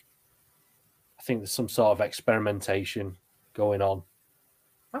 I think there's some sort of experimentation going on.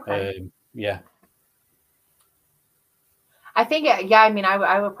 Okay. Yeah. I think, yeah, I mean,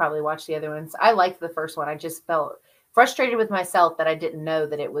 I would probably watch the other ones. I liked the first one. I just felt frustrated with myself that I didn't know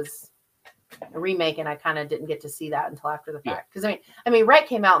that it was a remake, and I kind of didn't get to see that until after the fact. Because I mean, Wreck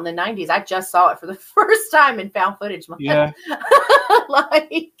came out in the 90s. I just saw it for the first time in found footage. Yeah.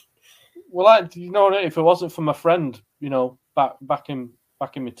 Well, if it wasn't for my friend, back in my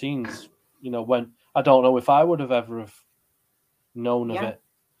teens, when I don't know if I would have ever have known of it.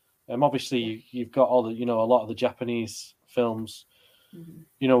 Obviously, you've got all the, a lot of the Japanese films,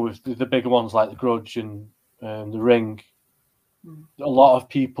 with the bigger ones like The Grudge and The Ring. A lot of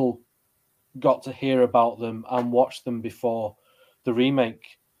people got to hear about them and watch them before the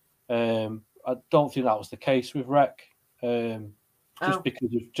remake. I don't think that was the case with Wreck, because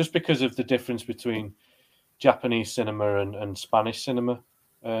of the difference between Japanese cinema and Spanish cinema.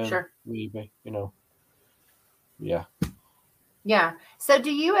 Sure, maybe yeah. Yeah. So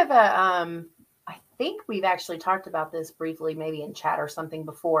do you have I think we've actually talked about this briefly, maybe in chat or something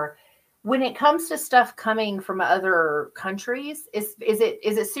before. When it comes to stuff coming from other countries, is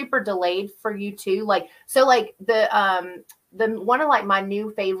it super delayed for you too? Like, so like the one of like my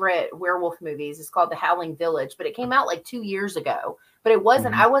new favorite werewolf movies is called The Howling Village, but it came out like 2 years ago, but it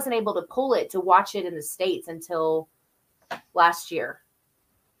wasn't, I wasn't able to pull it to watch it in the States until last year.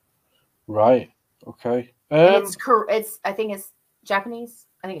 Right. Okay. And I think it's Japanese.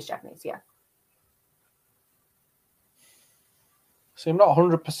 I think it's Japanese. Yeah. See, I'm not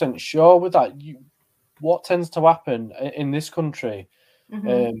 100% sure with that. What tends to happen in this country?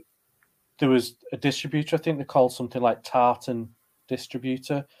 There was a distributor. I think they called something like Tartan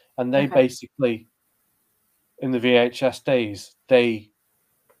Distributor, and they basically, in the VHS days, they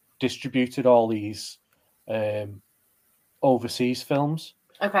distributed all these overseas films.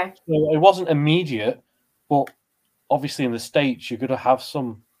 Okay. So it wasn't immediate, but obviously in the States, you're going to have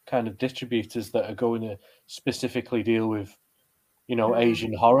some kind of distributors that are going to specifically deal with,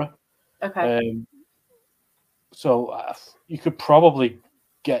 Asian horror. Okay. So you could probably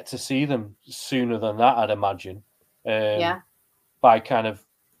get to see them sooner than that, I'd imagine. By kind of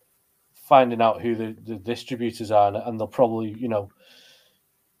finding out who the distributors are, and they'll probably,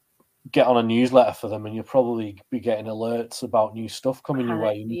 get on a newsletter for them, and you'll probably be getting alerts about new stuff coming your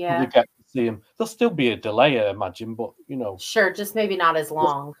way. And you probably get to see them. There'll still be a delay, I imagine, but sure, just maybe not as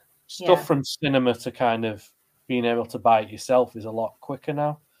long. Stuff from cinema to kind of being able to buy it yourself is a lot quicker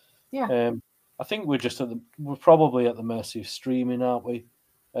now. Yeah. I think we're probably at the mercy of streaming, aren't we?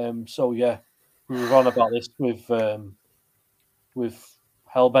 So yeah, we were on about this with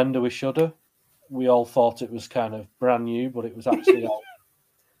Hellbender with Shudder. We all thought it was kind of brand new, but it was actually out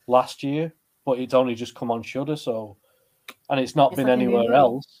last year. but it's only just come on Shudder, so, and it's not been like anywhere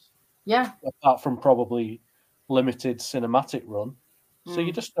else. Yeah. Apart from probably limited cinematic run. So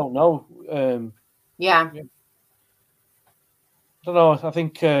you just don't know. Yeah. I don't know. I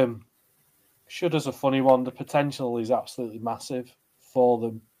think Shudder's a funny one. The potential is absolutely massive for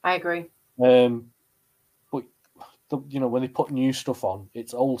them. I agree. But when they put new stuff on,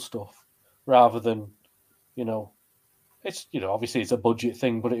 it's old stuff rather than, it's obviously it's a budget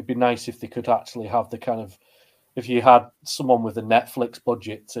thing, but it'd be nice if they could actually have the kind of, if you had someone with a Netflix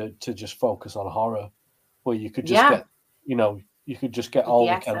budget to just focus on horror, where you could just get, you could just get all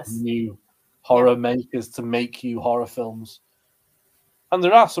the kind of new horror makers to make you horror films. And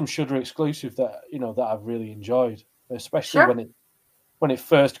there are some Shudder exclusive that that I've really enjoyed, especially when it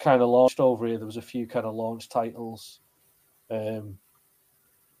first kind of launched over here. There was a few kind of launch titles that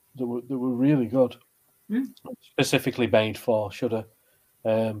were really good, specifically made for Shudder.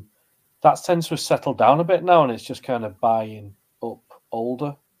 That tends to have settled down a bit now, and it's just kind of buying up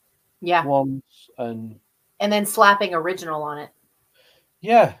older ones and then slapping original on it.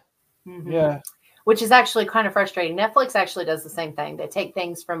 Yeah. Mm-hmm. Yeah. Which is actually kind of frustrating. Netflix actually does the same thing. They take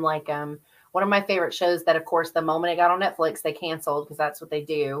things from like one of my favorite shows that, of course, the moment it got on Netflix, they canceled because that's what they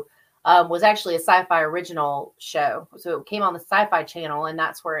do, was actually a sci-fi original show. So it came on the Sci-Fi Channel, and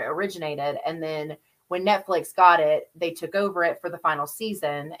that's where it originated. And then when Netflix got it, they took over it for the final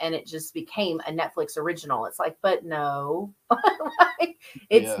season, and it just became a Netflix original. It's like, but no,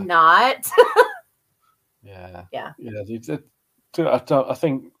 it's not. Yeah. I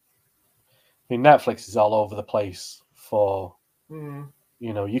think Netflix is all over the place for,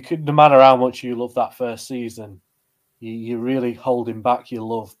 you could, no matter how much you love that first season, you're really holding back your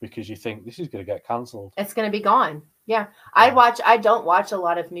love because you think this is going to get cancelled. It's going to be gone. Yeah. I don't watch a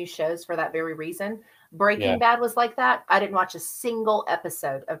lot of new shows for that very reason. Breaking Bad was like that. I didn't watch a single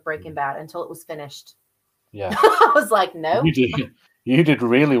episode of Breaking Bad until it was finished. Yeah. I was like, no. You did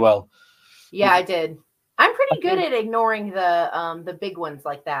really well. Yeah, I did. I'm pretty good at ignoring the big ones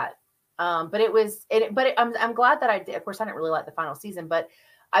like that. But I'm glad that I did. Of course, I didn't really like the final season, but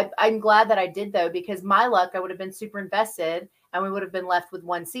I'm glad that I did, though, because my luck, I would have been super invested and we would have been left with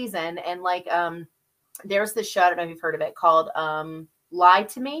one season. And like, there's this show, I don't know if you've heard of it, called Lie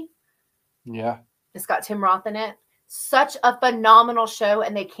to Me. Yeah. It's got Tim Roth in it. Such a phenomenal show,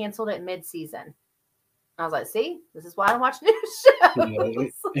 and they canceled it mid-season. I was like, see, this is why I watch new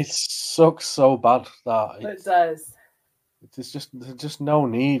shows. It sucks so bad that it does. There's just no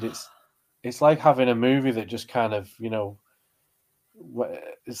need. It's like having a movie that just kind of,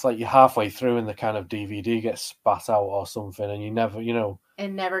 it's like you're halfway through and the kind of DVD gets spat out or something, and you never, it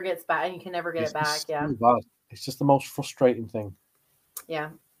never gets back, and you can never get it back. Yeah, so bad. It's just the most frustrating thing.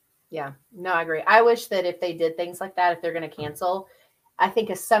 Yeah. No, I agree. I wish that if they did things like that, if they're going to cancel, I think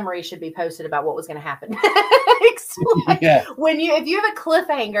a summary should be posted about what was going to happen. If you have a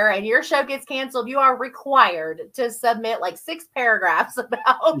cliffhanger and your show gets canceled, you are required to submit like 6 paragraphs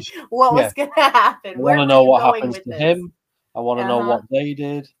about what was going to happen. I want to know what happens to him. I want to know what they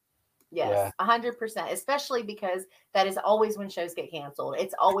did. Yes, 100%, especially because that is always when shows get canceled.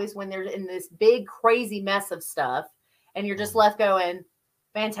 It's always when they're in this big, crazy mess of stuff, and you're just left going,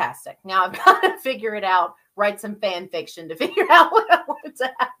 fantastic. Now I've got to figure it out, write some fan fiction to figure out what I want to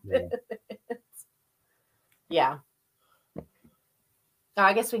happen. Yeah. Oh,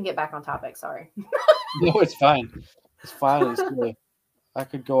 I guess we can get back on topic. Sorry. No, it's fine. It's fine. I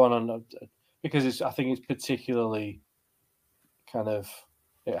could go on because I think it's particularly kind of,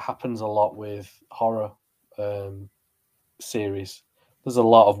 it happens a lot with horror series. There's a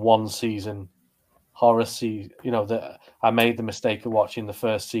lot of one season horror that I made the mistake of watching the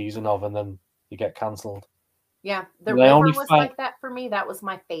first season of, and then you get cancelled. Yeah, The River was like that for me. That was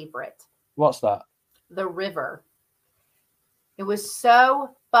my favorite. What's that? The River. It was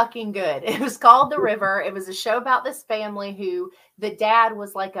so fucking good. It was called The River. It was a show about this family who the dad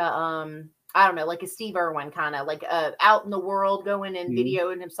was like a I don't know, like a Steve Irwin kind of like out in the world going and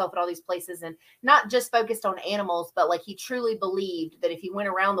videoing himself at all these places, and not just focused on animals, but like he truly believed that if he went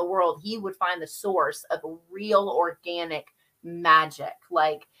around the world, he would find the source of real organic magic.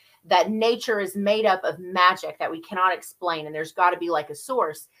 Like that nature is made up of magic that we cannot explain, and there's got to be like a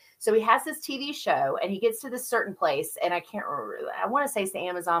source. So he has this TV show, and he gets to this certain place, and I can't remember. I want to say it's the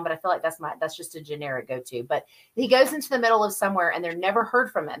Amazon, but I feel like that's just a generic go-to. But he goes into the middle of somewhere, and they're never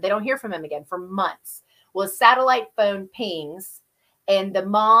heard from him. They don't hear from him again for months. Well, his satellite phone pings, and the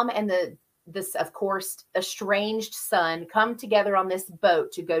mom and the this, of course, estranged son come together on this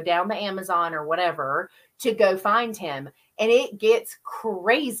boat to go down the Amazon or whatever to go find him. And it gets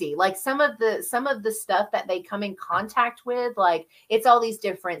crazy. Like some of the stuff that they come in contact with, like it's all these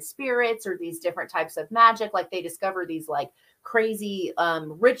different spirits or these different types of magic. Like they discover these like crazy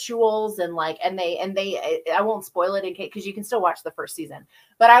rituals and like, and they I won't spoil it in case, because you can still watch the first season.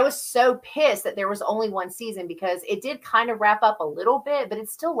 But I was so pissed that there was only one season, because it did kind of wrap up a little bit, but it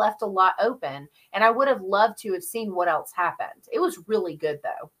still left a lot open. And I would have loved to have seen what else happened. It was really good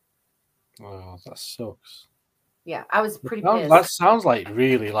though. Oh, that sucks. Yeah, I was pretty pissed. That sounds like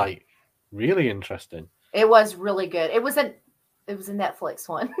really interesting. It was really good. It was a Netflix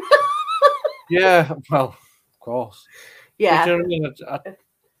one. Yeah, well, of course. Yeah. You know what I mean?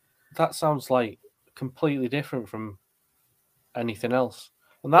 That sounds like completely different from anything else.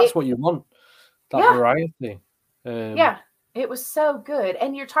 And that's what you want, that variety. Yeah, it was so good.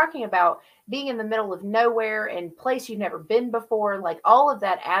 And you're talking about being in the middle of nowhere and place you've never been before. Like all of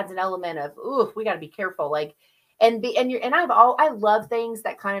that adds an element of, ooh, we got to be careful. Like, I love things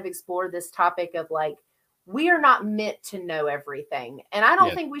that kind of explore this topic of like, we are not meant to know everything. And I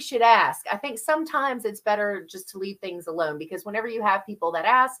don't think we should ask. I think sometimes it's better just to leave things alone, because whenever you have people that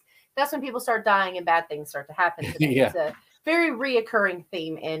ask, that's when people start dying and bad things start to happen to them. It's a very reoccurring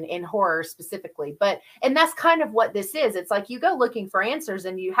theme in horror specifically. And that's kind of what this is. It's like you go looking for answers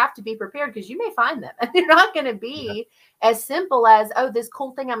and you have to be prepared, because you may find them. And they're not going to be as simple as, oh, this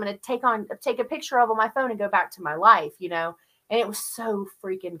cool thing I'm going to take a picture of on my phone and go back to my life, you know? And it was so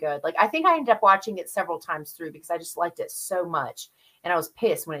freaking good. Like, I think I ended up watching it several times through because I just liked it so much. And I was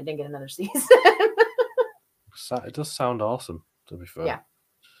pissed when it didn't get another season. It does sound awesome, to be fair. Yeah.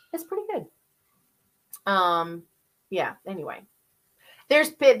 It's pretty good. Yeah, anyway. I'm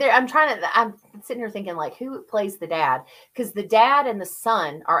sitting here thinking, like, who plays the dad? Because the dad and the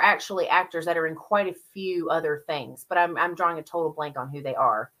son are actually actors that are in quite a few other things. But I'm drawing a total blank on who they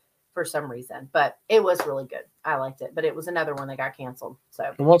are for some reason. But it was really good. I liked it. But it was another one that got canceled.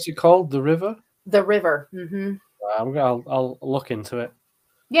 So. And what's it called? The River? The River. Mm-hmm. I'll look into it.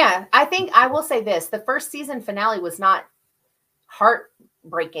 Yeah, I think I will say this. The first season finale was not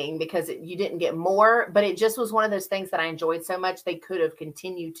heartbreaking because you didn't get more, but it just was one of those things that I enjoyed so much they could have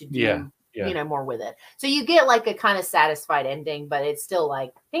continued to do you know, more with it. So you get like a kind of satisfied ending, but it's still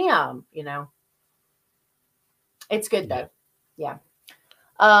like, damn, you know. It's good though. Yeah.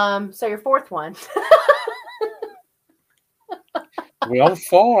 So your fourth one. We on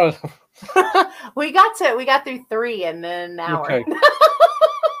 4. we got through 3 and then an hour. Okay.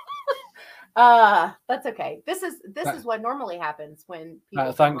 That's okay. This is what normally happens when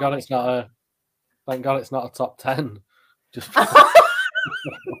people thank God it's not a top 10. Just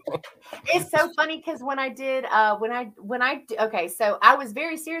It's so funny because when I did okay, so I was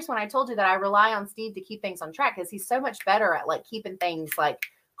very serious when I told you that I rely on Steve to keep things on track, because he's so much better at like keeping things like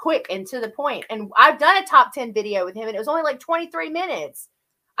quick and to the point. And I've done a top 10 video with him and it was only like 23 minutes.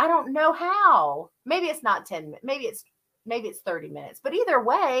 I don't know how. Maybe it's not 10, maybe it's 30 minutes. But either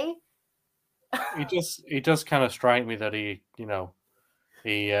way, he does kind of strike me that he he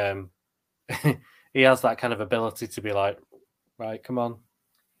he has that kind of ability to be like, right, come on.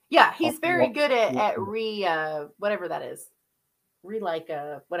 Yeah, he's very good at whatever that is.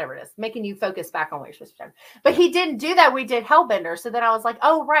 Whatever it is, making you focus back on what you're supposed to be talking. But he didn't do that. We did Hellbender, so then I was like,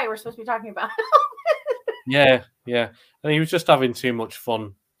 oh right, we're supposed to be talking about yeah. And he was just having too much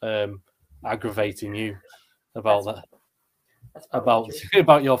fun aggravating you about that. That's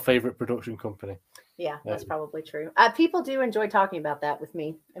about your favorite production company. Yeah, that's probably true. People do enjoy talking about that with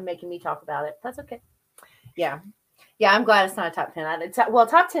me and making me talk about it. That's okay. Yeah, I'm glad it's not a top 10.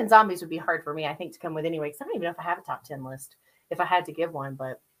 Top 10 zombies would be hard for me, I think, to come with anyway, because I don't even know if I have a top 10 list if I had to give one.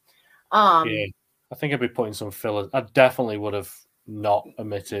 But yeah, I think I'd be putting some fillers. I definitely would have not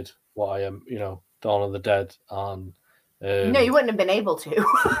omitted what I am, Dawn of the Dead and. No, you wouldn't have been able to.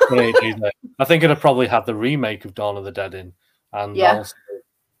 I think I'd have probably had the remake of Dawn of the Dead in, and also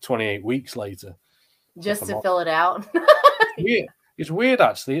 28 weeks later, just to fill it out. Yeah. It's weird,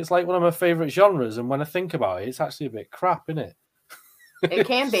 actually. It's like one of my favorite genres, and when I think about it, it's actually a bit crap, isn't it? It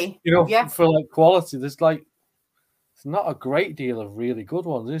can be. For like quality, there's not a great deal of really good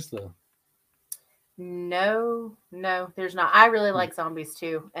ones, is there? No, there's not. I really like zombies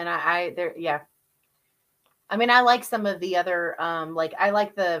too, and I mean, I like some of the other, like I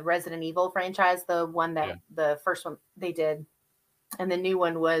like the Resident Evil franchise, the one that the first one they did, and the new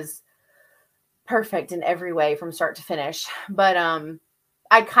one was perfect in every way from start to finish. But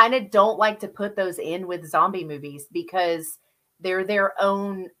I kind of don't like to put those in with zombie movies because they're their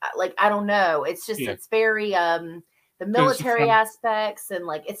own, like, I don't know. It's just, it's very, the military aspects, and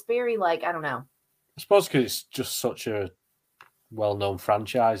like it's very like, I don't know. I suppose because it's just such a well-known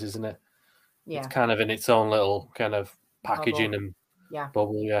franchise, isn't it? Yeah. It's kind of in its own little kind of packaging and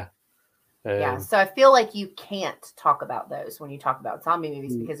bubble, yeah. Yeah, so I feel like you can't talk about those when you talk about zombie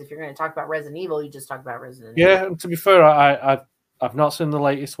movies, because if you're going to talk about Resident Evil, you just talk about Resident Evil. Yeah, and to be fair, I've not seen the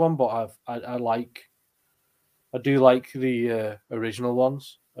latest one, but I do like the original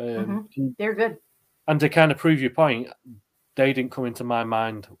ones. They're good. And to kind of prove your point, they didn't come into my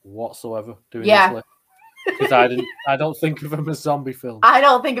mind whatsoever doing this list. Because I don't think of them as zombie films. I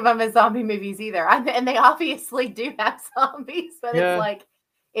don't think of them as zombie movies either. And they obviously do have zombies, but it's like,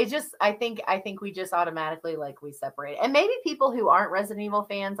 it just, I think we just automatically, like, we separate. And maybe people who aren't Resident Evil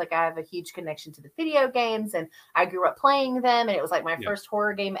fans, like, I have a huge connection to the video games, and I grew up playing them, and it was like my first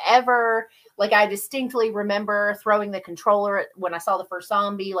horror game ever. Like, I distinctly remember throwing the controller when I saw the first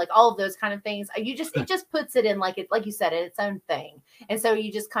zombie, like all of those kind of things. It just puts it in, like, it, like you said, its own thing. And so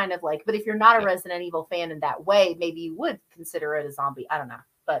you just kind of like, but if you're not a Resident Evil fan in that way, maybe you would consider it a zombie. I don't know.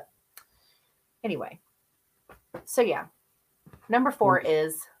 But anyway, so yeah. Number 4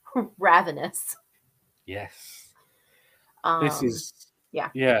 is Ravenous. Yes. This is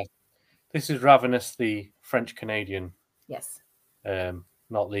This is Ravenous, the French Canadian. Yes.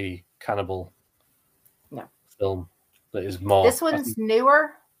 Not the cannibal film that is more. This one's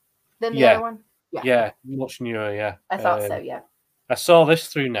newer than the other one? Yeah, much newer, yeah. I thought so, yeah. I saw this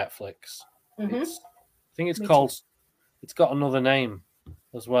through Netflix. Mm-hmm. I think it's called, it's got another name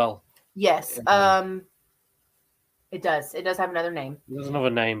as well. Yes. It does. It does have another name. There's another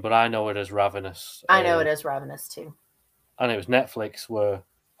name, but I know it as Ravenous. I know it as Ravenous too. And it was Netflix where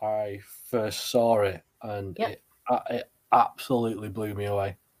I first saw it, and it absolutely blew me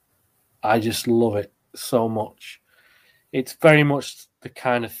away. I just love it so much. It's very much the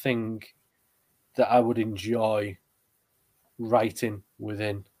kind of thing that I would enjoy writing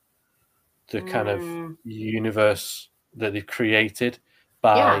within the kind of universe that they've created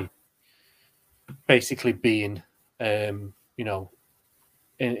by basically being, in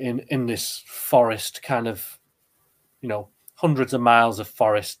this forest kind of, hundreds of miles of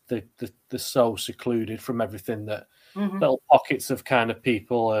forest. They're so secluded from everything that little pockets of kind of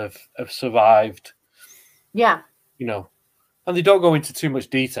people have survived. Yeah. And they don't go into too much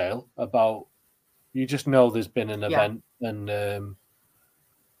detail about, you just know there's been an event. And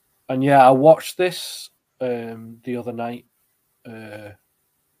I watched this the other night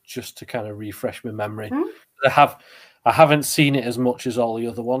just to kind of refresh my memory. I haven't seen it as much as all the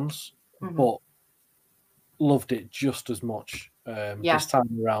other ones, but loved it just as much this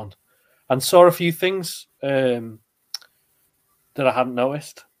time around, and saw a few things that I hadn't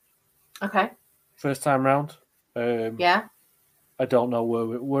noticed. Okay. First time round. I don't know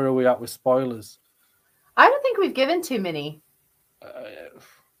where are we at with spoilers. I don't think we've given too many.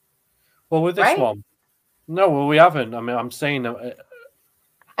 Well, with this one, no. Well, we haven't. I mean, I'm saying.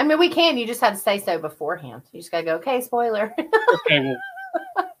 I mean, we can. You just had to say so beforehand. You just gotta go, okay, spoiler. Okay,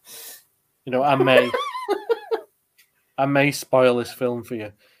 well, I may spoil this film for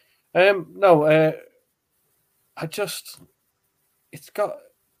you. It's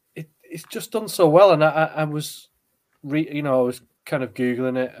just done so well, and I was, I was kind of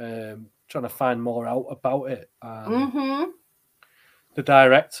Googling it, trying to find more out about it. The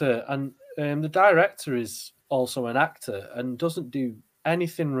director is also an actor and doesn't do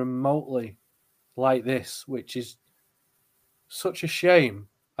anything remotely like this, which is such a shame.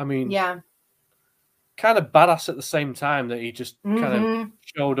 I mean, kind of badass at the same time that he just kind of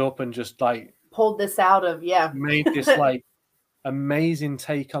showed up and just like pulled this out of made this like amazing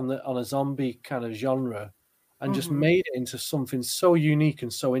take on a zombie kind of genre, and just made it into something so unique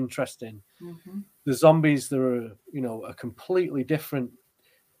and so interesting. The zombies, they're a completely different.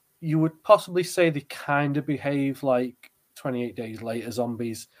 You would possibly say they kind of behave like 28 Days Later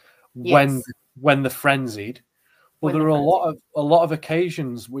zombies when they're frenzied. But there are a lot of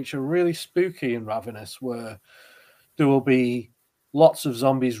occasions which are really spooky in Ravenous, where there will be lots of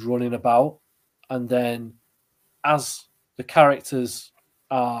zombies running about, and then as the characters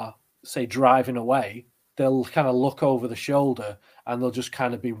are, say, driving away, they'll kind of look over the shoulder, and there'll just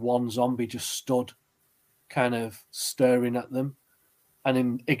kind of be one zombie just stood, kind of staring at them,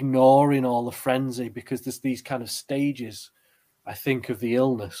 and ignoring all the frenzy, because there's these kind of stages, I think, of the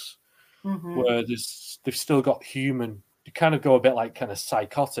illness. Where they've still got human. They kind of go a bit like kind of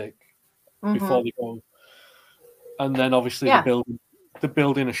psychotic before they go, and then obviously they're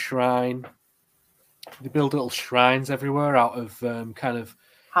building a shrine. They build little shrines everywhere out of kind of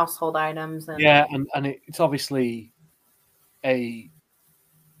household items. And it's obviously a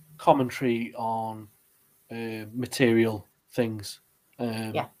commentary on material things.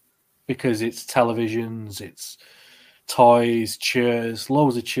 Yeah. Because it's televisions, it's toys, chairs,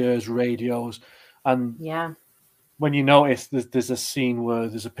 loads of chairs, radios, and Yeah. when you notice there's a scene where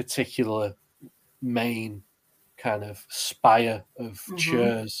there's a particular main kind of spire of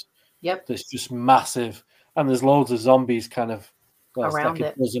chairs Yep. that's just massive, and there's loads of zombies kind of, well, it's like Around a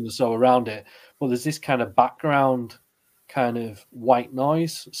it. dozen or so around it, but there's this kind of background kind of white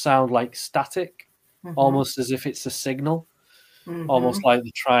noise sound like static, almost as if it's a signal, almost like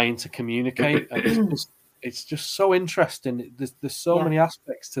they're trying to communicate, and it's just so interesting. There's so Yeah. many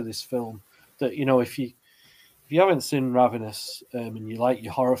aspects to this film that, you know, if you haven't seen Ravenous, and you like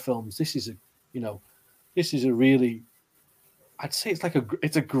your horror films, this is a really, I'd say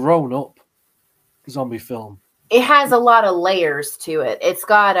it's a grown up zombie film. It has a lot of layers to it. It's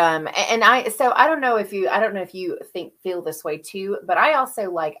got and I don't know if you feel this way too, but I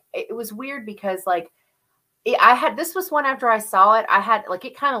also, like, it was weird because, like, this was one after I saw it, I had, like,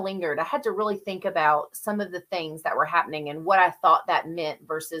 it kind of lingered. I had to really think about some of the things that were happening and what I thought that meant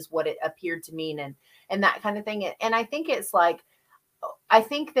versus what it appeared to mean, and that kind of thing. And I think it's like, I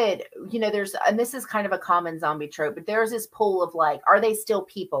think that, you know, and this is kind of a common zombie trope, but there's this pull of, like, are they still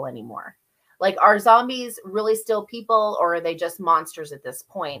people anymore? Like, are zombies really still people, or are they just monsters at this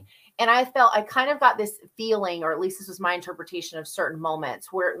point? And I kind of got this feeling, or at least this was my interpretation of certain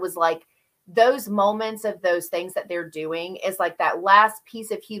moments, where it was like those moments of those things that they're doing is like that last piece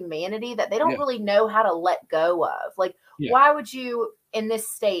of humanity that they don't really know how to let go of. Like, why would you in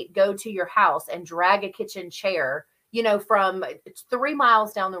this state go to your house and drag a kitchen chair, you know, from 3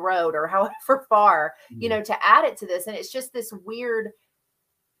 miles down the road or however far, you know, to add it to this? And it's just this weird,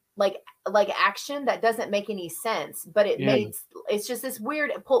 like action that doesn't make any sense, but it's just this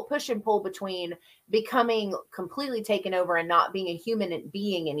weird push and pull between becoming completely taken over and not being a human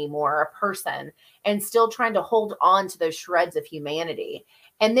being anymore, a person, and still trying to hold on to those shreds of humanity.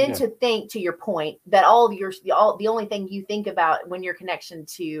 And then to think, to your point, that the only thing you think about when your connection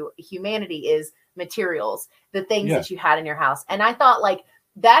to humanity is materials, the things that you had in your house. And I thought, like,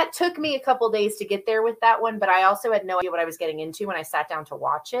 that took me a couple days to get there with that one, but I also had no idea what I was getting into when I sat down to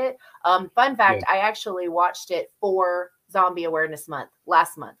watch it. Fun fact, I actually watched it for Zombie Awareness Month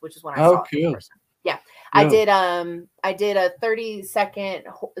last month, which is when I saw it for the first time. Yeah. I did a 30-second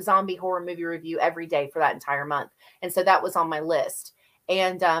zombie horror movie review every day for that entire month. And so that was on my list.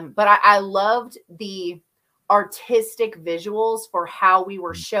 And but I loved the artistic visuals for how we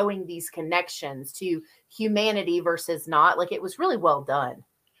were showing these connections to humanity versus not. Like, it was really well done.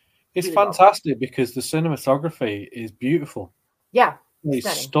 It's really fantastic because the cinematography is beautiful. Yeah, it's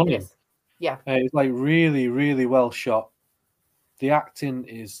stunning. It is. Yeah, it's like really, really well shot. The acting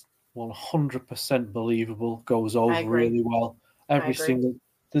is 100% believable. Goes over really well. Every single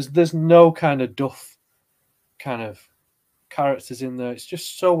there's no kind of duff kind of characters in there. It's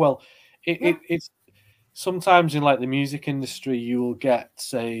just so well. It's sometimes in, like, the music industry, you will get,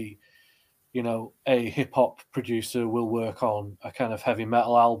 say, you know, a hip hop producer will work on a kind of heavy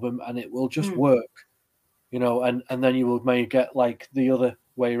metal album and it will just work, you know, and then you will maybe get, like, the other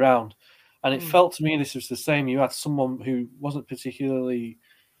way around. And it felt to me this was the same. You had someone who wasn't particularly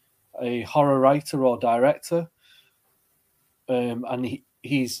a horror writer or director, and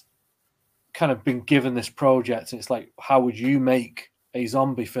he's kind of been given this project, and it's like, how would you make a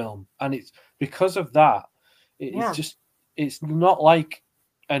zombie film? And it's because of that, it's not like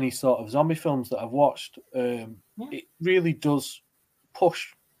any sort of zombie films that I've watched. It really does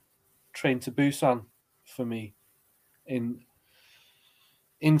push Train to Busan for me in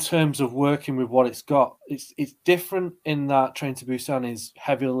terms of working with what it's got. It's different in that Train to Busan is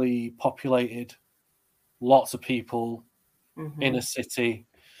heavily populated, lots of people in a city.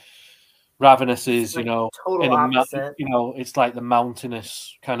 Ravenous is, like, you know, total opposite. You know, it's like the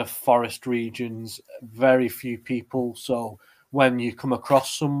mountainous kind of forest regions, very few people. So when you come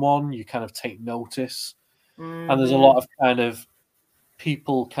across someone, you kind of take notice. And there's a lot of kind of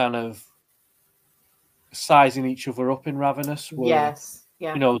people kind of sizing each other up in Ravenous, where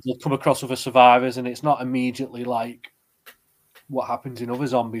you know, they'll come across other survivors, and it's not immediately like what happens in other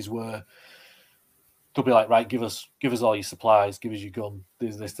zombies, where they'll be like, right, give us all your supplies, give us your gun,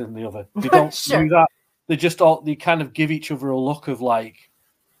 there's this and the other. They don't do that. They kind of give each other a look of, like,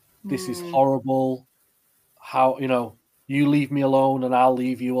 this is horrible. How, you know, you leave me alone and I'll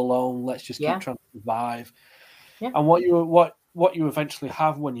leave you alone. Let's just keep trying to survive. And what you eventually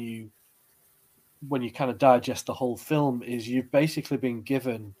have when you kind of digest the whole film is you've basically been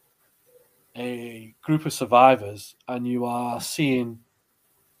given a group of survivors, and you are seeing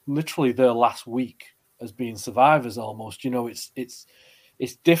literally their last week as being survivors almost. You know, it's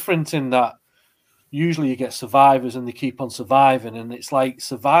different in that usually you get survivors and they keep on surviving, and it's like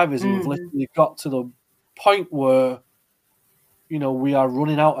survivors who have literally got to the point where, you know, we are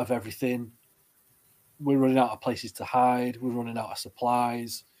running out of everything. We're running out of places to hide. We're running out of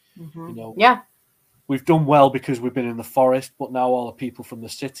supplies. You know, we've done well because we've been in the forest, but now all the people from the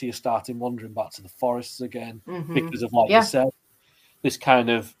city are starting wandering back to the forests again because of, like you said, this kind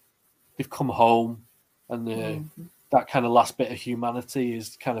of, they've come home, and that kind of last bit of humanity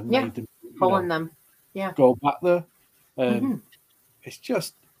is kind of made them, pulling them, go back there. It's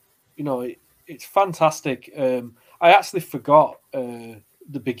just, you know, it's fantastic. I actually forgot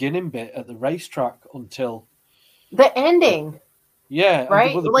the beginning bit at the racetrack until the ending. Yeah,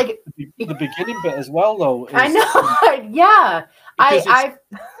 right. And the beginning bit as well, though. I know. Yeah,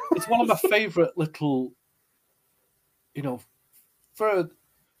 it's one of my favorite little, you know, for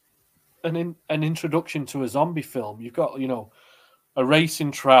an introduction to a zombie film. You've got, you know, a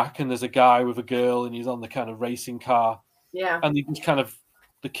racing track, and there's a guy with a girl, and he's on the kind of racing car. Yeah, and they just kind of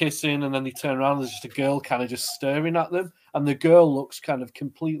the kissing, and then they turn around. And there's just a girl kind of just staring at them, and the girl looks kind of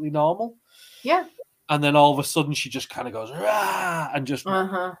completely normal. Yeah. And then all of a sudden, she just kind of goes, rah, and just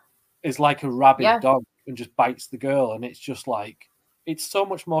is like a rabid dog and just bites the girl. And it's just like, it's so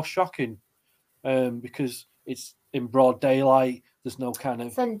much more shocking because it's in broad daylight. There's no kind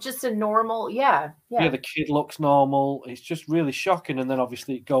of... It's just a normal, the kid looks normal. It's just really shocking. And then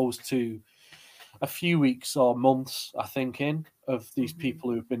obviously it goes to a few weeks or months, I think, in of these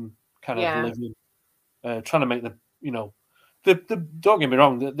people who've been kind of living, trying to make the, you know, don't get me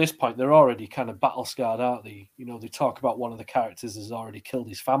wrong, at this point, they're already kind of battle scarred, aren't they? You know, they talk about one of the characters has already killed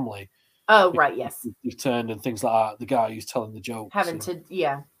his family. Oh, right, yes. They've turned and things like that. The guy who's telling the jokes.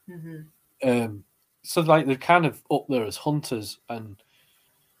 So, like, they're kind of up there as hunters, and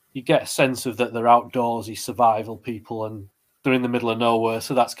you get a sense of that they're outdoorsy survival people, and they're in the middle of nowhere,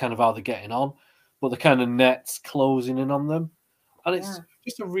 so that's kind of how they're getting on. But the kind of net's closing in on them. And it's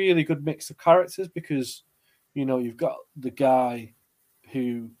just a really good mix of characters because... You know, you've got the guy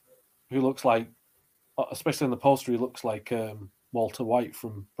who looks like, especially in the poster, he looks like Walter White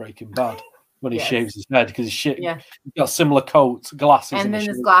from Breaking Bad when he shaves his head because he's he's got similar coats, glasses, and then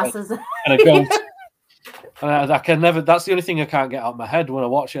his glasses, and a goat. And I can never. That's the only thing I can't get out of my head when I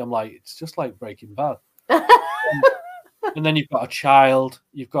watch it. I'm like, it's just like Breaking Bad. And then you've got a child.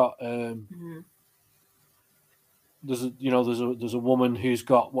 You've got there's a woman who's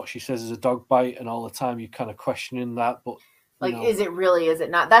got what she says is a dog bite, and all the time you're kind of questioning that. But like, is it really? Is it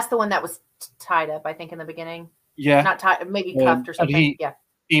not? That's the one that was tied up, I think, in the beginning. Yeah, not tied, maybe cuffed or something.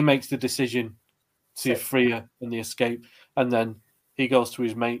 He makes the decision to free her in the escape, and then he goes to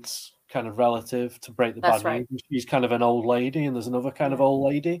his mate's kind of relative to break the bad news. She's kind of an old lady, and there's another kind of old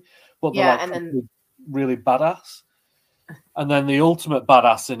lady, but they're like then... really badass. And then the ultimate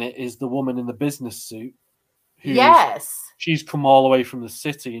badass in it is the woman in the business suit. She's come all the way from the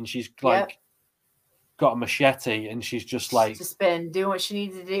city, and she's like got a machete, and she's just like been doing what she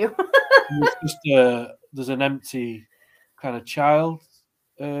needs to do. There's an empty kind of child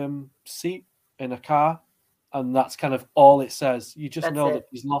seat in a car, and that's kind of all it says. You just know that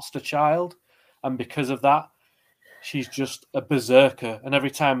she's lost a child, and because of that, she's just a berserker. And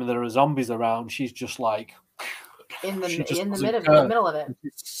every time there are zombies around, she's just like in the middle of it.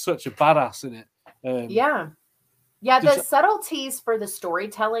 She's such a badass in it. The subtleties for the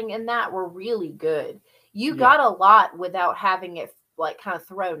storytelling in that were really good. You got a lot without having it like kind of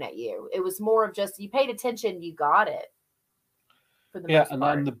thrown at you. It was more of just you paid attention, you got it. For the most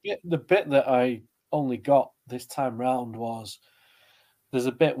part. And the bit that I only got this time round was there's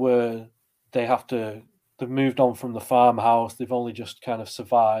a bit where they've moved on from the farmhouse, they've only just kind of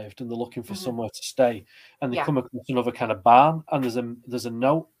survived, and they're looking for somewhere to stay, and they come across another kind of barn, and there's a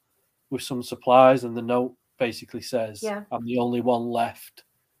note with some supplies, and the note basically says, I'm the only one left.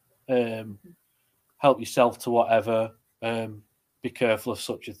 Help yourself to whatever. Be careful of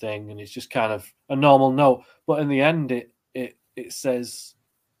such a thing. And it's just kind of a normal note. But in the end, it says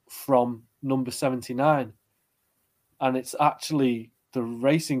from number 79. And it's actually the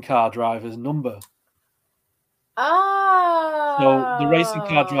racing car driver's number. Oh. So the racing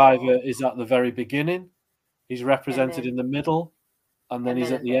car driver is at the very beginning. He's represented in the middle. And then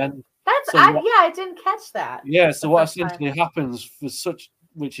he's at the end. I didn't catch that. Yeah, so what essentially happens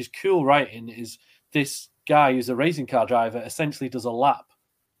which is cool writing, is this guy who's a racing car driver essentially does a lap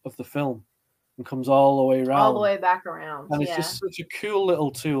of the film and comes all the way around. All the way back around. And it's just such a cool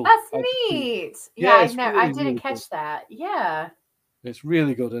little tool. That's neat. I didn't catch that. Yeah. It's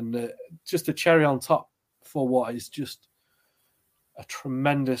really good. And just a cherry on top for what is just a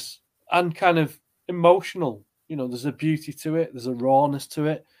tremendous and kind of emotional. You know, there's a beauty to it. There's a rawness to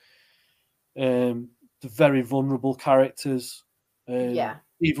it. The very vulnerable characters, Yeah.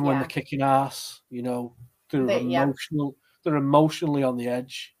 even when Yeah. they're kicking ass, you know, they're Yeah. emotional. They're emotionally on the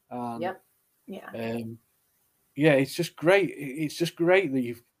edge, and Yep. Yeah. yeah, it's just great. It's just great that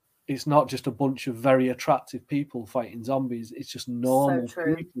you've. It's not just a bunch of very attractive people fighting zombies. It's just So normal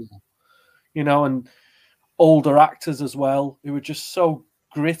true. people, you know, and older actors as well who are just so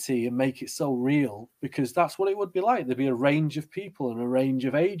gritty and make it so real, because that's what it would be like. There'd be a range of people and a range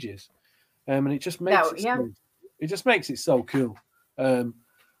of ages, and it just makes That it yeah. so, it just makes it so cool.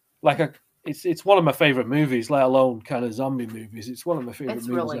 Like it's one of my favorite movies, let alone kind of zombie movies. It's one of my favorite It's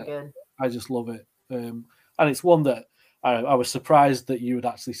movies. really good. I just love it, and it's one that I was surprised that you had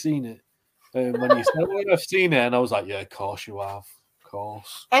actually seen it. When you said, "Oh, I've seen it," and I was like, "Yeah, of course you have, of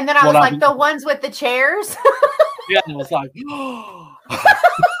course." And then I What was like, happened? the ones with the chairs. Yeah, and I was like, "Oh,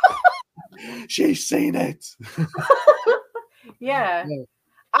 she's seen it." Yeah. Yeah.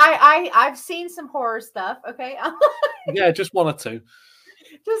 I've seen some horror stuff. Okay. Yeah, just one or two.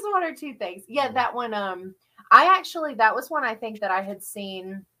 Just one or two things. Yeah, that one. I actually, that was one I think that I had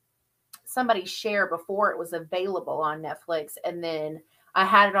seen somebody share before it was available on Netflix, and then I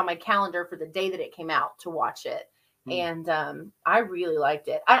had it on my calendar for the day that it came out to watch it. And I really liked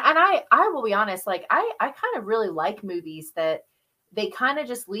it. I will be honest, like I kind of really like movies that they kind of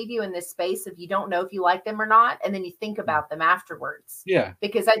just leave you in this space of you don't know if you like them or not, and then you think about them afterwards. Yeah,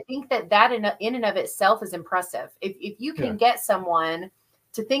 Because I think that in and of itself is impressive. If you can yeah, get someone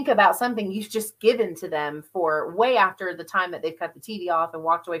to think about something you've just given to them for way after the time that they've cut the TV off and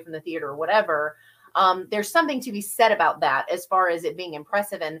walked away from the theater or whatever, there's something to be said about that as far as it being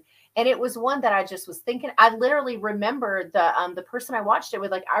impressive. And it was one that I just was thinking. I literally remember the person I watched it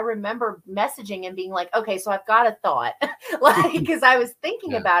with. Like I remember messaging and being like, "Okay, so I've got a thought," like because I was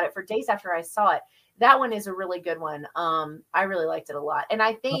thinking about it for days after I saw it. That one is a really good one. I really liked it a lot, and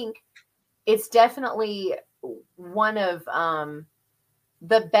I think it's definitely one of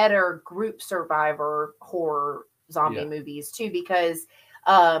the better group survivor horror zombie movies too, because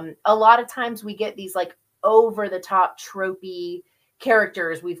a lot of times we get these like over the top tropey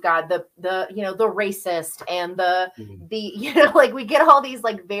characters. We've got the the racist and the like we get all these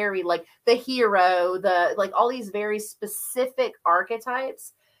like very like the hero, the like all these very specific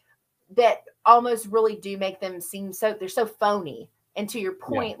archetypes that almost really do make them seem so they're so phony. And to your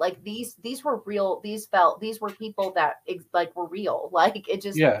point, like these were real. These were people that like were real. Like it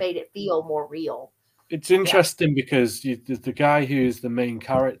just made it feel more real. It's interesting because the guy who's the main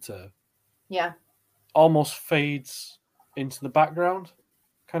character, almost fades into the background,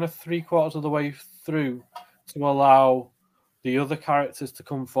 kind of 3/4 of the way through, to allow the other characters to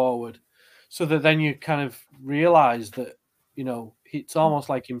come forward, so that then you kind of realize that, you know, it's almost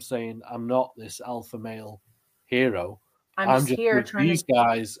like him saying, "I'm not this alpha male hero. I'm just here with these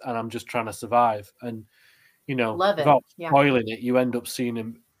guys, and I'm just trying to survive." And you know, without spoiling it, you end up seeing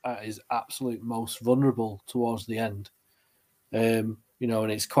him at his absolute most vulnerable towards the end. You know,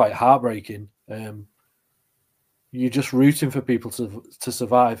 and it's quite heartbreaking. You're just rooting for people to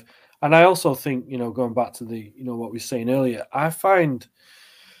survive. And I also think, you know, going back to the, you know, what we were saying earlier, I find,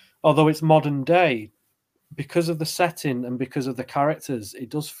 although it's modern day, because of the setting and because of the characters, it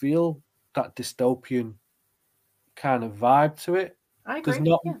does feel that dystopian kind of vibe to it. I agree. There's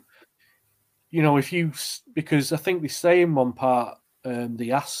not, you know, because I think they say in one part,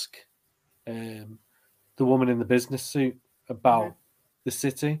 they ask the woman in the business suit about the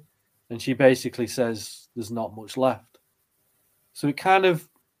city, and she basically says there's not much left. So it kind of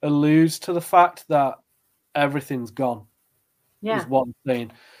alludes to the fact that everything's gone. Is what I'm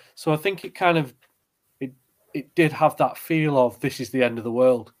saying. So I think it kind of it did have that feel of this is the end of the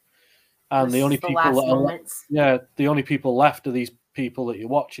world, and the only people the only people left are these people that you're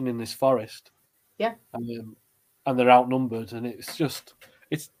watching in this forest. And they're outnumbered, and it's just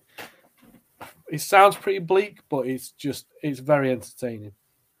it sounds pretty bleak, but it's very entertaining.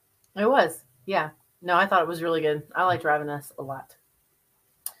 It was, no, I thought it was really good. I liked Ravenous a lot.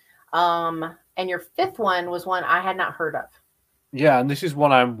 And your fifth one was one I had not heard of. Yeah, and this is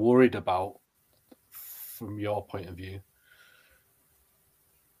one I'm worried about from your point of view.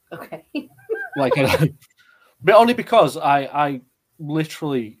 Okay. Like, but only because I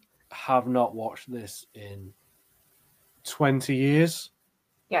literally have not watched this in 20 years.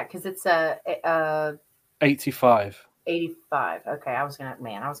 Yeah, because it's 85. 85. Okay, I was gonna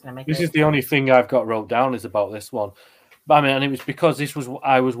make this is the only thing I've got wrote down is about this one. But I mean, and it was because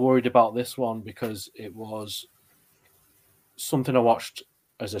I was worried about this one because it was something I watched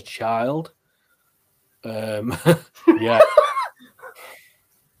as a child. Yeah.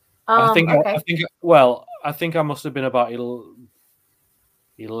 I think I must have been about 11.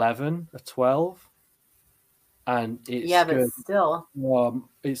 11 or 12, and but still,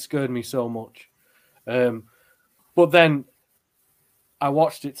 it scared me so much. But then I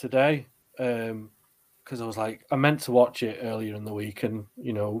watched it today because I was like, I meant to watch it earlier in the week, and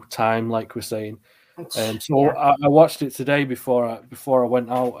time, like we're saying. So I watched it today before I went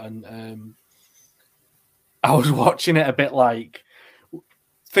out, and I was watching it a bit like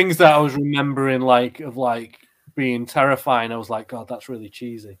things that I was remembering, of being terrifying. I was like, God, that's really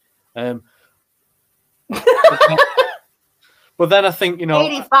cheesy. But then I think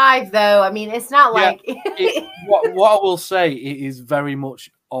 85 though. I mean, it's not like what I will say, it is very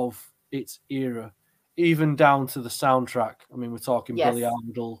much of its era, even down to the soundtrack. I mean, we're talking Billy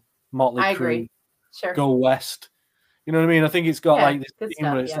Idol, Motley Crue, sure. Go West. You know what I mean? I think it's got this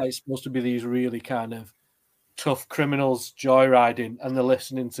theme where it's like supposed to be these really kind of tough criminals joyriding, and they're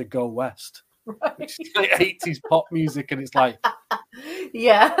listening to Go West. Right. It's like 80s pop music, and it's like,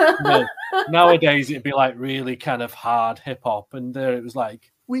 nowadays it'd be like really kind of hard hip hop, and there it was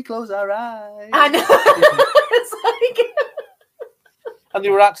like, we close our eyes. I know. It's like... And they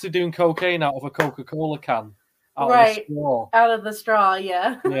were actually doing cocaine out of a Coca-Cola can, out of the straw,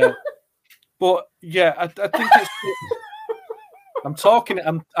 yeah. But yeah, I think it's. I'm talking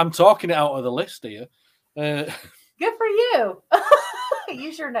it out of the list here. Good for you.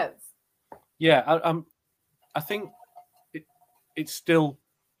 Use your notes. Yeah, I think it's still.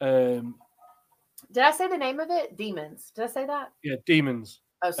 Did I say the name of it? Demons. Did I say that? Yeah, Demons.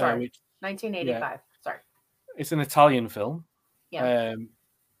 Oh, sorry. 1985. Yeah. Sorry. It's an Italian film. Yeah.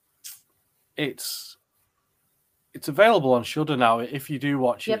 It's available on Shudder now. If you do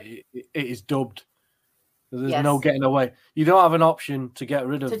watch it, it is dubbed. There's no getting away. You don't have an option to get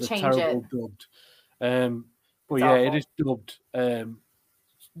rid of the terrible dubbed. But it's awful. It is dubbed.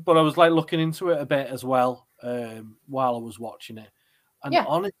 But I was like looking into it a bit as well while I was watching it. And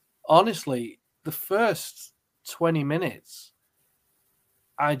honestly, the first 20 minutes,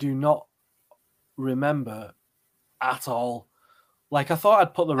 I do not remember at all. Like, I thought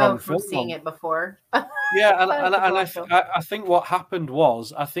I'd put the wrong film seeing it before. Yeah, and I think what happened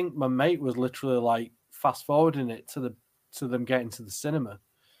was, I think my mate was literally like fast forwarding it to them getting to the cinema.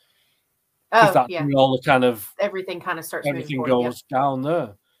 Because that's all the kind of everything kind of starts. Everything goes down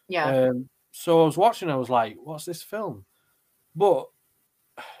there. Yeah. So I was watching. I was like, "What's this film?" But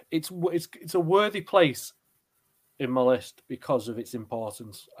it's a worthy place in my list because of its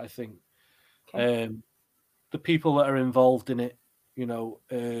importance. I think the people that are involved in it,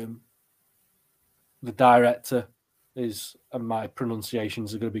 the director is, and my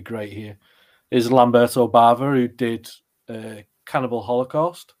pronunciations are going to be great here, is Lamberto Bava, who did Cannibal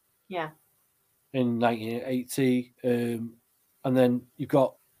Holocaust. Yeah. In 1980, and then you've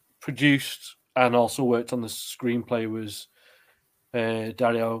got produced and also worked on the screenplay was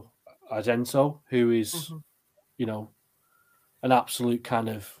Dario Argento, who is, an absolute kind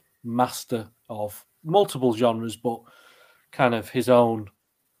of master of multiple genres, but kind of his own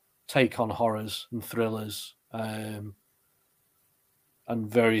take on horrors and thrillers, and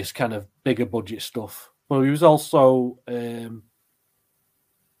various kind of bigger budget stuff. But he was also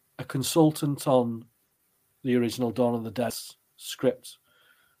a consultant on the original Dawn of the Dead script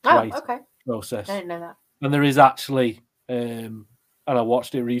process. I didn't know that. And there is actually, and I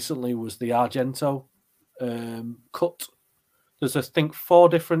watched it recently, was the Argento cut. There's, I think, 4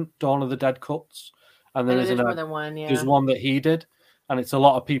 different Dawn of the Dead cuts. And there's more than one, yeah. There's one that he did, and it's a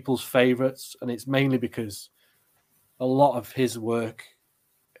lot of people's favourites, and it's mainly because a lot of his work,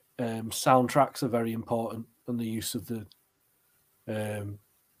 soundtracks are very important, and the use of the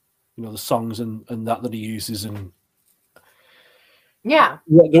the songs and that he uses, and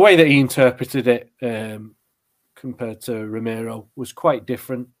the way that he interpreted it compared to Romero was quite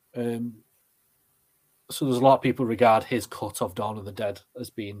different. So there's a lot of people regard his cut of Dawn of the Dead as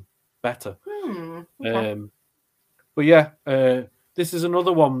being better. But yeah, this is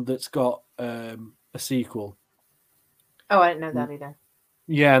another one that's got a sequel. Oh, I didn't know that either.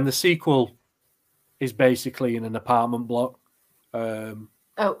 Yeah, and the sequel is basically in an apartment block.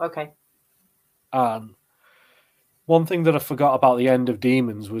 Okay. And one thing that I forgot about the end of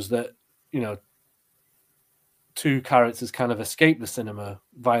Demons was that, 2 characters kind of escape the cinema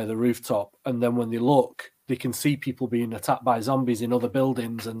via the rooftop, and then when they look, they can see people being attacked by zombies in other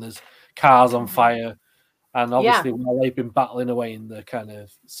buildings, and there's cars on fire. And obviously, while they've been battling away in the kind of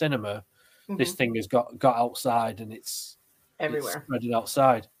cinema, this thing has got outside, and it's everywhere, it's spreading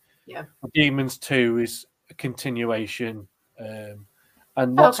outside. Yeah. Demons 2 is a continuation,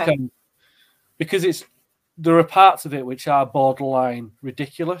 and what's because there are parts of it which are borderline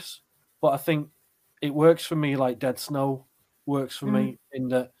ridiculous, but I think it works for me like Dead Snow works for me in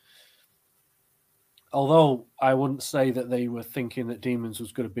that, although I wouldn't say that they were thinking that Demons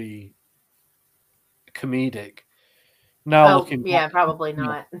was going to be comedic. Now looking back, probably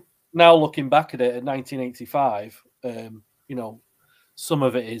not. Now looking back at it at 1985, you know, some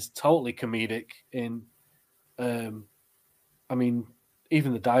of it is totally comedic. I mean,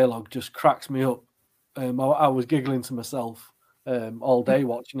 even the dialogue just cracks me up. I was giggling to myself all day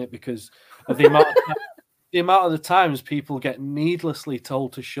watching it because of the amount of the times people get needlessly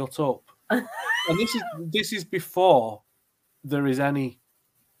told to shut up, and this is before there is any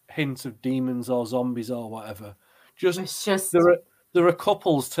hint of demons or zombies or whatever. It's just there are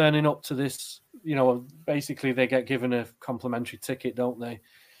couples turning up to this. You know, basically they get given a complimentary ticket, don't they?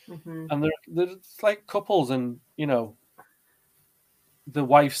 And they're like couples, and you know, the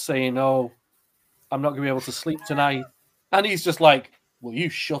wife's saying, "Oh, I'm not going to be able to sleep tonight," and he's just like, "Well, you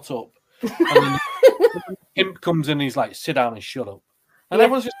shut up." And then the imp comes in, and he's like, "Sit down and shut up." And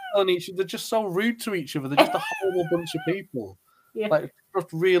everyone's just telling each other, they're just so rude to each other. They're just a horrible bunch of people. Yeah. Like,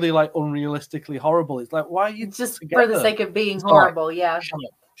 just really like unrealistically horrible. It's like, why are you just together? for the sake of being horrible? Like, yeah.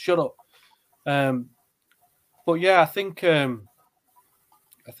 Shut up. But yeah, I think the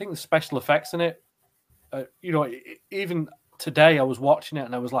special effects in it, you know, even today I was watching it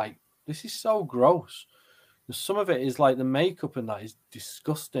and I was like, this is so gross. Some of it is like the makeup and that is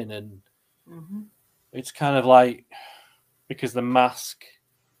disgusting, and it's kind of like, because the mask,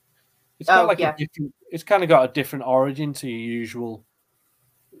 it's got it's kind of got a different origin to your usual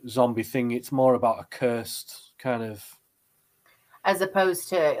zombie thing. It's more about a cursed kind of, as opposed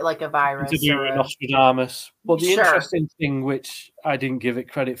to like a virus to do with Nostradamus. But the interesting thing, which I didn't give it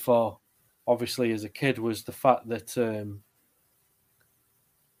credit for, obviously as a kid, was the fact that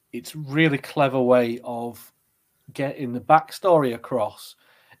it's a really clever way of getting the backstory across,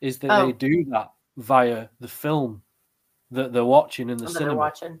 is that they do that via the film that they're watching in the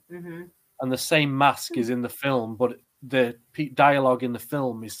cinema. And the same mask is in the film, but the dialogue in the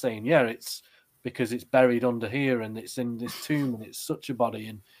film is saying, yeah, it's because it's buried under here and it's in this tomb and it's such a body.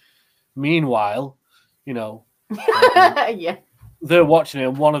 And meanwhile, you know, they're watching it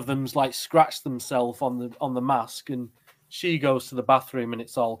and one of them's like scratched themselves on the mask, and she goes to the bathroom and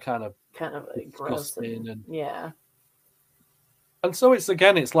it's all kind of like gross and and so it's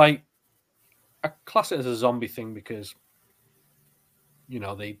like I class it as a zombie thing because, you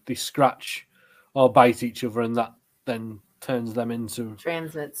know, they scratch or bite each other and that then turns them into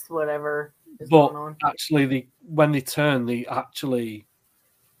transmits whatever is going on. Actually, when they turn,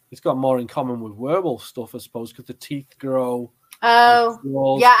 it's got more in common with werewolf stuff, I suppose, because the teeth grow.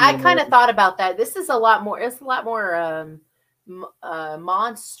 Oh, yeah, I kind of thought about that. This is a lot more. It's a lot more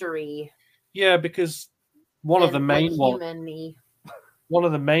monstery. Yeah, because one of the main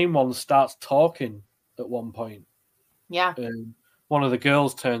ones starts talking at one point. Yeah. One of the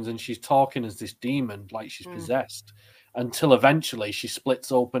girls turns and she's talking as this demon, like she's possessed, until eventually she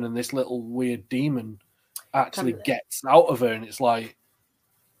splits open and this little weird demon actually gets out of her. And it's like,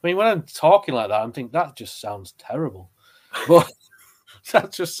 I mean, when I'm talking like that, I'm thinking that just sounds terrible, but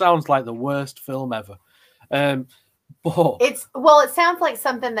that just sounds like the worst film ever. But it sounds like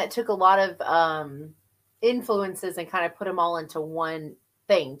something that took a lot of influences and kind of put them all into one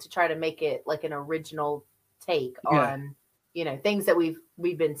thing to try to make it like an original take on, you know, things that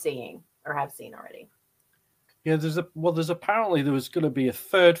we've been seeing or have seen already. Yeah, there's apparently there was going to be a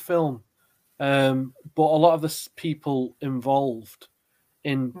third film, but a lot of the people involved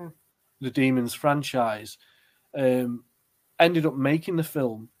in the Demons franchise ended up making the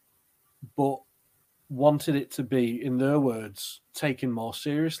film, but wanted it to be, in their words, taken more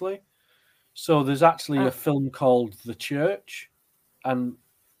seriously. So there's actually a film called The Church, and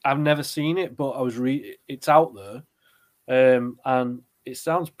I've never seen it, but I was it's out there, and it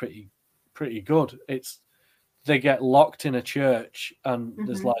sounds pretty good. They get locked in a church, and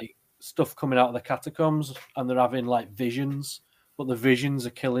there's like stuff coming out of the catacombs, and they're having like visions, but the visions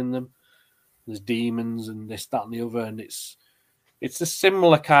are killing them. There's demons and this, that, and the other, and it's a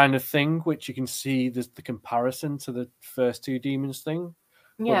similar kind of thing, which you can see there's the comparison to the first two Demons thing.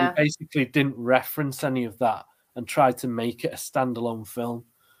 Yeah. But they basically didn't reference any of that and tried to make it a standalone film.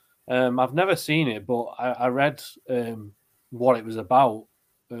 I've never seen it, but I read what it was about,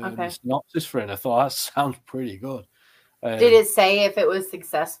 the synopsis for it, and I thought that sounds pretty good. Did it say if it was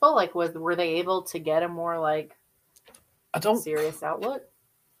successful? Like, were they able to get a more like serious outlook?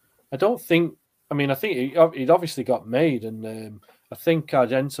 I don't think. I mean, I think it obviously got made, and I think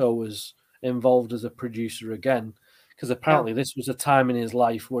Argento was involved as a producer again, because apparently this was a time in his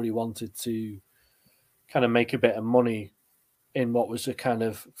life where he wanted to kind of make a bit of money in what was a kind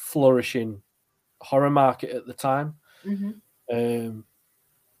of flourishing horror market at the time. and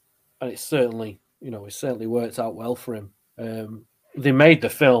it certainly worked out well for him. They made the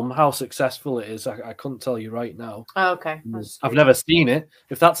film. How successful it is, I couldn't tell you right now. Oh, okay, I've never seen it.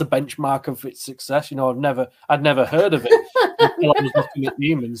 If that's a benchmark of its success, you know, I'd never heard of it until I was looking at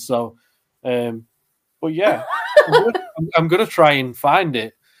Demons. So, but yeah, I'm gonna try and find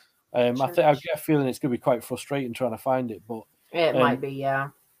it. I get a feeling it's gonna be quite frustrating trying to find it, but it might be. Yeah.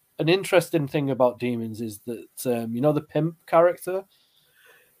 An interesting thing about Demons is that you know the pimp character.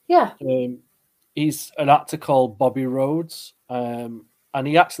 Yeah. He's an actor called Bobby Rhodes, and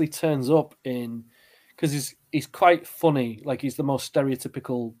he actually turns up in because he's quite funny. Like he's the most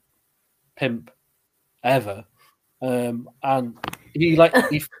stereotypical pimp ever, and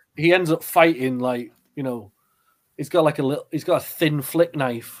he ends up fighting like, you know, he's got a thin flick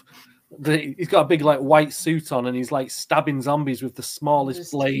knife. He's got a big like white suit on, and he's like stabbing zombies with the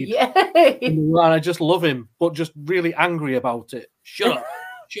smallest blade. Yay. And I just love him, but just really angry about it. Shut up,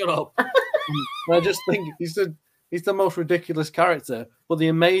 shut up. And I just think he's the most ridiculous character. But the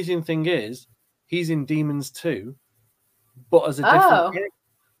amazing thing is, he's in Demons 2, but as a different character.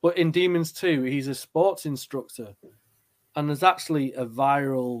 But in Demons 2, he's a sports instructor, and there's actually a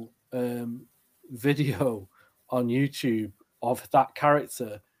viral video on YouTube of that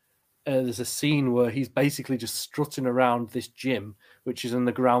character. There's a scene where he's basically just strutting around this gym, which is on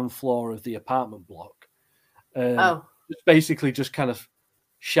the ground floor of the apartment block. It's basically just kind of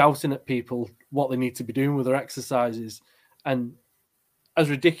shouting at people what they need to be doing with their exercises. And as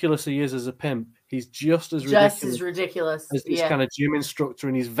ridiculous he is as a pimp, he's just as ridiculous as this kind of gym instructor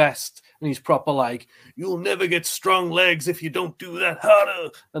in his vest, and he's proper like, you'll never get strong legs if you don't do that harder.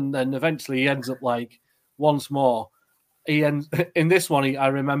 And then eventually he ends up like, once more, he ends in this one. I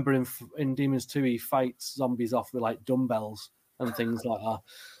remember in Demons 2, he fights zombies off with like dumbbells and things like that.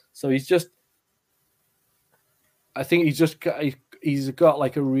 So I think he's got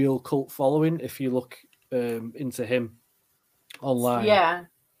like a real cult following. If you look into him online, yeah,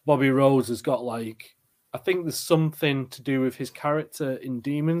 Bobby Rhodes has got like, I think there's something to do with his character in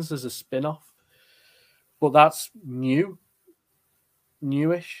Demons as a spin-off, but that's newish.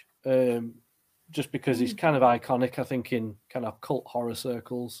 Just because he's kind of iconic, I think, in kind of cult horror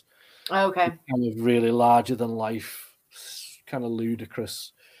circles. Okay. Kind of really larger than life, kind of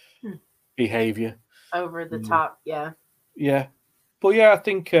ludicrous behavior. Over the top, yeah. Yeah. But yeah, I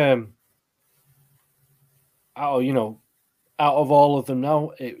think out of all of them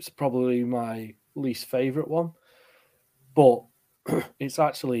now, it's probably my least favorite one. But it's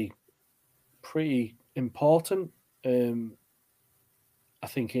actually pretty important. I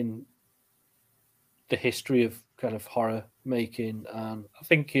think in the history of kind of horror making, and I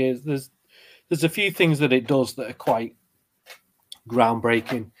think there's a few things that it does that are quite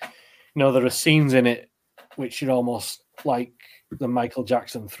groundbreaking. You know, there are scenes in it which are almost like the Michael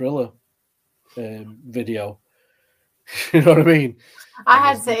Jackson Thriller video. You know what I mean? I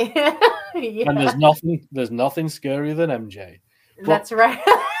had to say, yeah. And there's nothing scarier than MJ. That's right.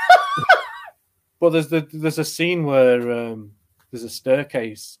 But there's a scene where there's a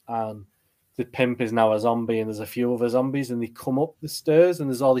staircase and the pimp is now a zombie, and there's a few other zombies, and they come up the stairs, and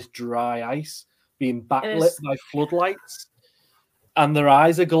there's all this dry ice being backlit by floodlights, and their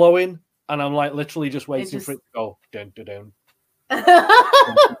eyes are glowing, and I'm like literally just waiting for it to go dun dun dun.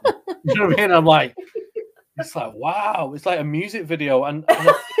 You know what I mean? I'm like, it's like, wow, it's like a music video, and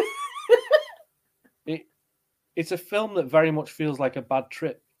it's a film that very much feels like a bad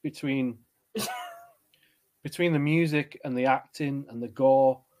trip between the music and the acting and the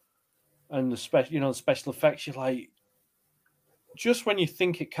gore and the special effects. You're like, just when you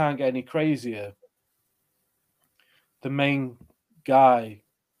think it can't get any crazier, the main guy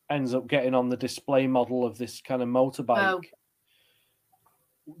ends up getting on the display model of this kind of motorbike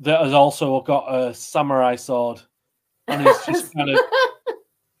that has also got a samurai sword, and he's just kind of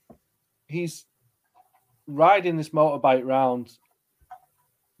he's riding this motorbike round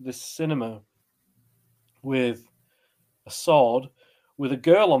this cinema with a sword with a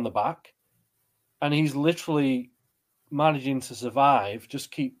girl on the back, and he's literally managing to survive,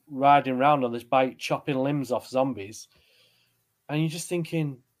 just keep riding around on this bike, chopping limbs off zombies. And you're just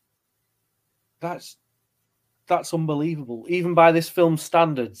thinking, that's unbelievable. Even by this film's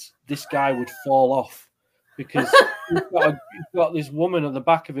standards, this guy would fall off, because he's got this woman at the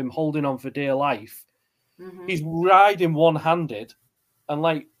back of him holding on for dear life. Mm-hmm. He's riding one-handed and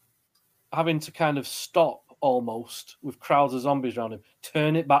like having to kind of stop almost with crowds of zombies around him,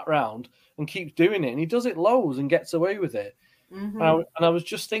 turn it back round and keeps doing it. And he does it loads and gets away with it. Mm-hmm. And I was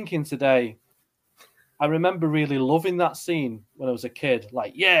just thinking today, I remember really loving that scene when I was a kid.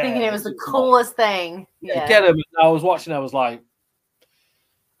 Like, yeah, thinking it was the coolest thing. Yeah, get him. I was watching. I was like,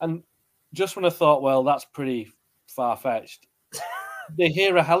 and just when I thought, well, that's pretty far fetched, they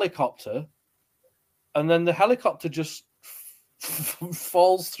hear a helicopter, and then the helicopter just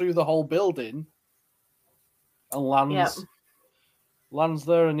falls through the whole building and lands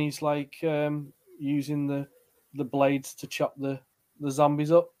there, and he's like using the blades to chop the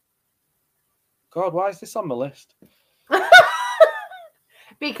zombies up. God, why is this on my list?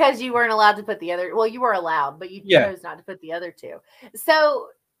 Because you weren't allowed to put the other. Well, you were allowed, but you chose not to put the other two. So,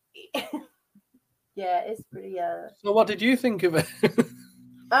 yeah, it's pretty. So, what did you think of it? Yeah,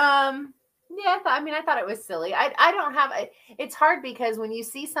 I thought it was silly. I don't have. It's hard because when you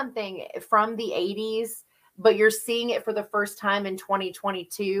see something from the 80s, but you're seeing it for the first time in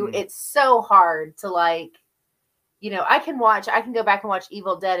 2022, it's so hard to like. I can go back and watch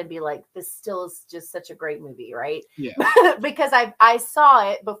Evil Dead and be like, this still is just such a great movie, right? Yeah. Because I saw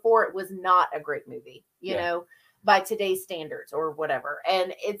it before it was not a great movie, you know, by today's standards or whatever.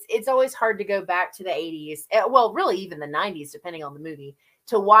 And it's always hard to go back to the 80s. Well, really even the 90s, depending on the movie,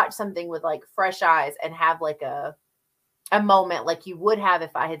 to watch something with like fresh eyes and have like a moment like you would have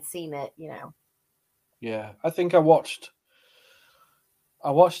if I had seen it, Yeah. I think I watched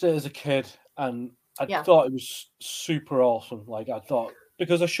it as a kid, and I thought it was super awesome. Like, I thought,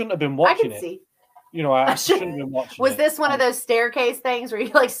 because I shouldn't have been watching it. See. I shouldn't have been watching it. Was this one of those staircase things where you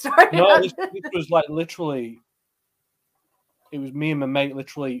like started? No, this was like literally, it was me and my mate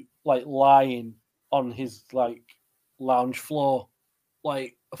literally like lying on his like lounge floor,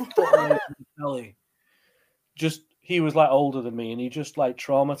 like a foot away from the telly. Just, he was like older than me, and he just like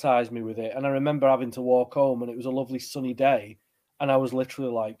traumatized me with it. And I remember having to walk home, and it was a lovely sunny day, and I was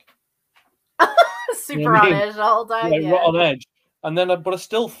literally like, super on edge the whole time. Like, right on edge. And then, but I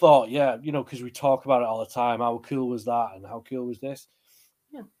still thought, because we talk about it all the time. How cool was that? And how cool was this?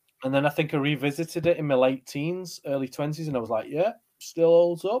 Yeah. And then I think I revisited it in my late teens, early 20s, and I was like, yeah, still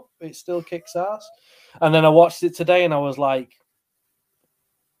holds up. It still kicks ass. And then I watched it today, and I was like,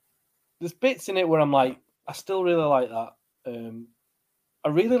 there's bits in it where I'm like, I still really like that. I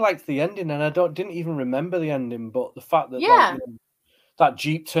really liked the ending, and I didn't even remember the ending, but the fact that that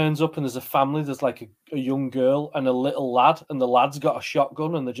Jeep turns up and there's a family, there's like a young girl and a little lad, and the lad's got a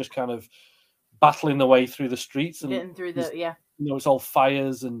shotgun, and they're just kind of battling their way through the streets and getting through it's all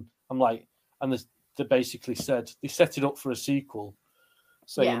fires, and I'm like, and they basically said they set it up for a sequel,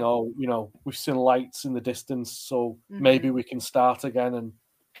 saying, we've seen lights in the distance, so maybe we can start again, and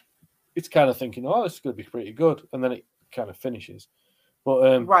it's kind of thinking, oh, this is going to be pretty good, and then it kind of finishes,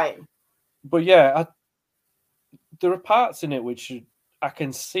 but but yeah, there are parts in it which I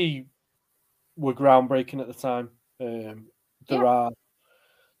can see were groundbreaking at the time. There are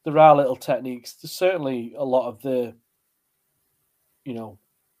little techniques. There's certainly a lot of the,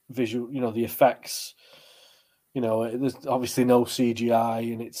 visual, the effects. There's obviously no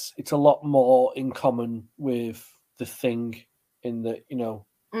CGI, and it's a lot more in common with The Thing in that,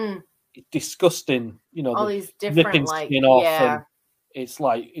 disgusting. All these different skin off, and it's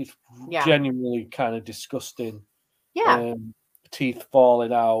like it's genuinely kind of disgusting. Yeah. Teeth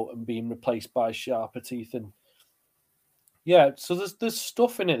falling out and being replaced by sharper teeth, and so there's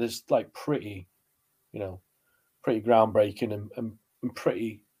stuff in it that's like pretty groundbreaking and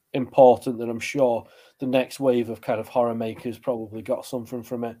pretty important, that I'm sure the next wave of kind of horror makers probably got something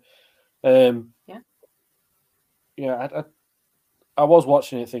from it. I was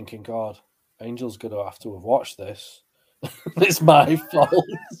watching it thinking, God, Angel's gonna have to have watched this. It's my fault.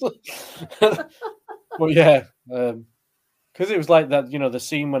 But because it was like that, the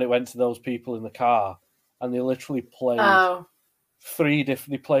scene when it went to those people in the car, and they literally played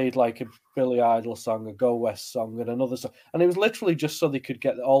they played like a Billy Idol song, a Go West song, and another song, and it was literally just so they could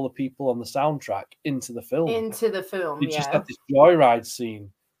get all the people on the soundtrack into the film. They just had this joyride scene,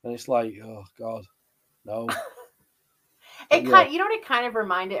 and it's like, oh God, no. You know what it kind of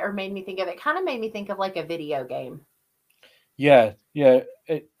reminded or made me think of? It kind of made me think of like a video game. Yeah,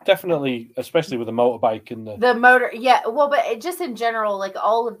 it definitely, especially with the motorbike and the motor. Yeah, well, but just in general, like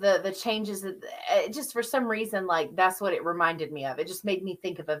all of the changes, just for some reason, like that's what it reminded me of. It just made me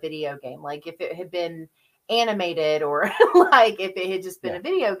think of a video game, like if it had been animated, or like if it had just been a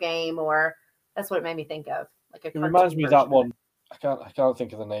video game, or that's what it made me think of. Like it reminds me of that one. I can't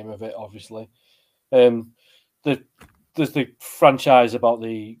think of the name of it. Obviously, there's the franchise about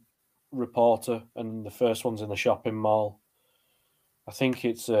the reporter, and the first one's in the shopping mall. I think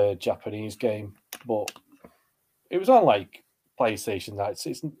it's a Japanese game, but it was on like PlayStation nights.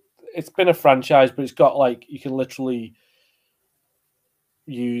 It's been a franchise, but it's got like, you can literally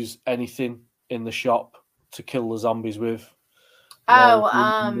use anything in the shop to kill the zombies with.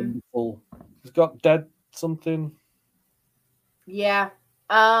 Oh, It's got dead something. Yeah.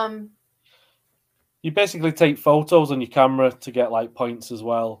 You basically take photos on your camera to get like points as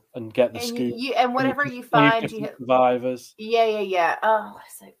well, and get the And scoop. and whatever you find, you have survivors. Yeah. Oh,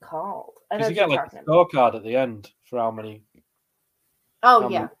 what's it called? I know Because you get like a scorecard at the end for how many. Oh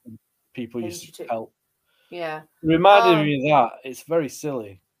yeah. Many people you help. Yeah. It reminded me of that. It's very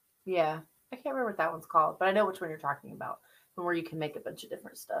silly. Yeah. I can't remember what that one's called, but I know which one you're talking about. From where you can make a bunch of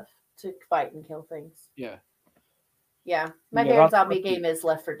different stuff to fight and kill things. Yeah. Yeah. My favorite zombie game is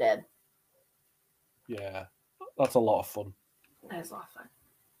Left 4 Dead. Yeah. That's a lot of fun. That is a lot of fun.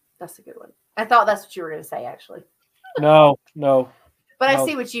 That's a good one. I thought that's what you were going to say, actually. No. But I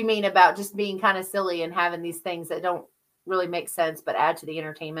see what you mean about just being kind of silly and having these things that don't really make sense, but add to the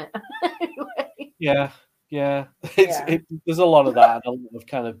entertainment. Anyway. Yeah. There's a lot of that and a lot of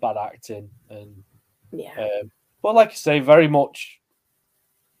kind of bad acting. And but like I say, very much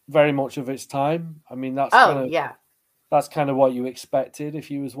of its time. I mean, that's that's kind of what you expected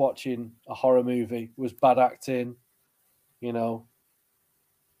if you was watching a horror movie. Was bad acting, you know,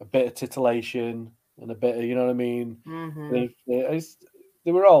 a bit of titillation and a bit of, you know what I mean? Mm-hmm.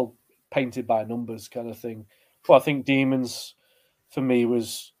 They were all painted by numbers kind of thing. Well, I think Demons for me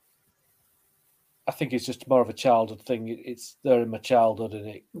was, I think it's just more of a childhood thing. It's there in my childhood,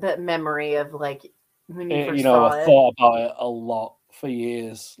 and that memory of like when you first saw it. I thought about it a lot for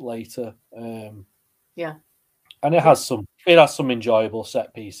years later. Yeah, and it has some enjoyable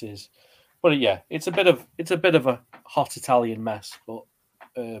set pieces, but it's a bit of a hot Italian mess. But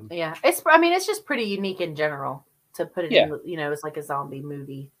it's just pretty unique in general to put it in. It's like a zombie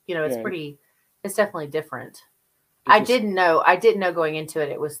movie. It's definitely different. I didn't know going into it.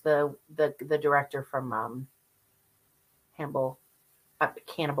 It was the director from Cannibal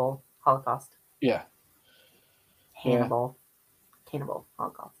Holocaust. Yeah. Cannibal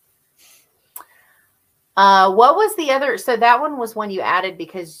Holocaust. What was the other? So that one was one you added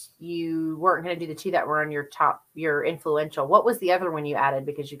because you weren't going to do the two that were on your influential. What was the other one you added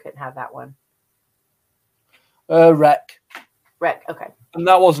because you couldn't have that one? Wreck. Okay. And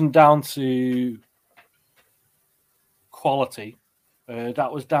that wasn't down to quality.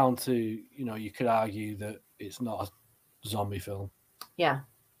 That was down to, you could argue that it's not a zombie film. Yeah.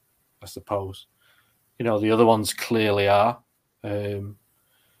 I suppose. The other ones clearly are.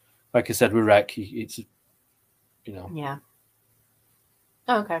 Like I said with Wreck, it's, Yeah.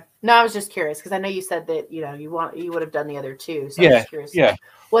 Oh, okay. No, I was just curious because I know you said that, you would have done the other two. So I was curious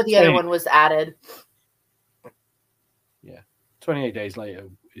what the other one was added. Yeah. 28 Days Later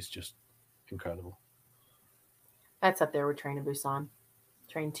is just incredible. That's up there with Train to Busan.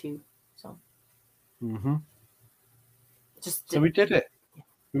 Train 2. So. Mm-hmm. So we did it.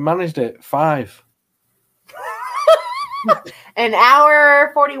 We managed it. 5. An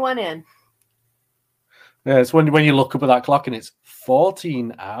hour 41 in. Yeah, it's when you look up at that clock and it's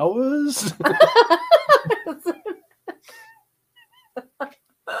 14 hours.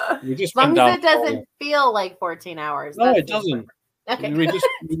 As long as it doesn't feel like 14 hours. No, it doesn't. Okay.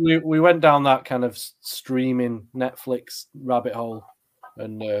 We went down that kind of streaming Netflix rabbit hole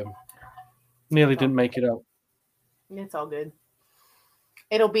and nearly didn't make it out. It's all good.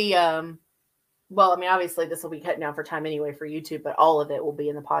 It'll be well, I mean, obviously this will be cut down for time anyway for YouTube, but all of it will be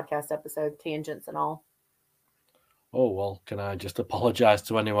in the podcast episode, tangents and all. Oh, well, can I just apologize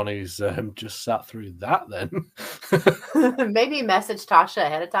to anyone who's just sat through that then? Maybe message Tasha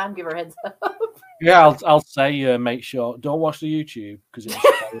ahead of time, give her a heads up. Yeah, I'll say make sure, don't watch the YouTube because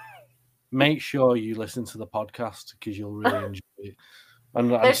make sure you listen to the podcast because you'll really enjoy it. And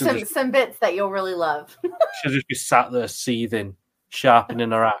there's some bits that you'll really love. She'll just be sat there seething,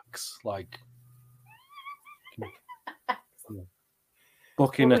 sharpening her axe, like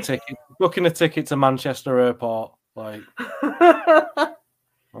booking a ticket to Manchester Airport. Like,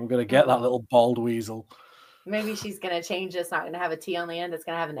 I'm gonna get that little bald weasel. Maybe she's gonna change. It's not gonna have a T on the end. It's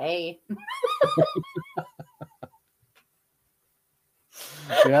gonna have an A.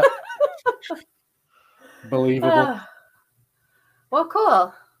 Yeah. Believable. Well,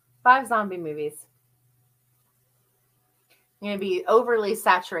 cool. 5 zombie movies. I'm gonna be overly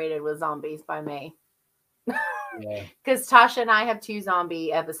saturated with zombies by May. Yeah. Because Tasha and I have 2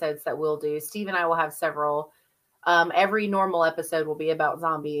 zombie episodes that we'll do. Steve and I will have several. Every normal episode will be about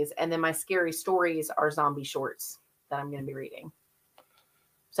zombies, and then my scary stories are zombie shorts that I'm going to be reading.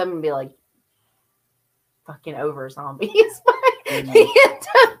 So I'm going to be like fucking over zombies.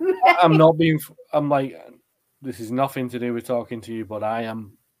 I'm like, this is nothing to do with talking to you, but I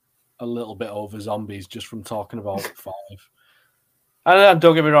am a little bit over zombies just from talking about 5. And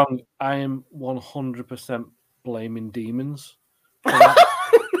don't get me wrong, I am 100% blaming demons.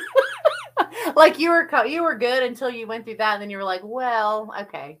 Like you were good until you went through that, and then you were like, well,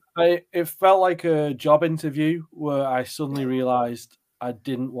 okay. It felt like a job interview where I suddenly realized I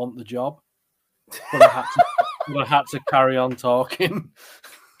didn't want the job, but I had to carry on talking.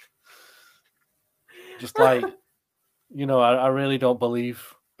 Just like, I really don't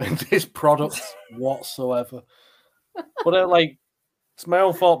believe in this product whatsoever. But it's my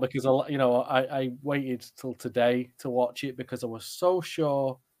own fault because I waited till today to watch it because I was so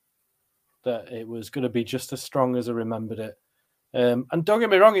sure that it was going to be just as strong as I remembered it. And don't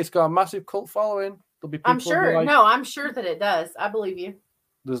get me wrong, it's got a massive cult following. There'll be people. I'm sure. No, I'm sure that it does. I believe you.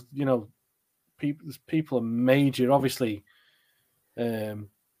 There's people are major. Obviously, Dario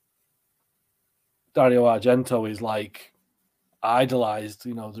Argento is like idolized.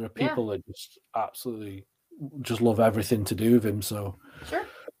 There are people that just absolutely just love everything to do with him. So, sure.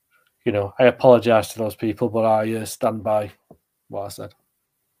 I apologize to those people, but I stand by what I said.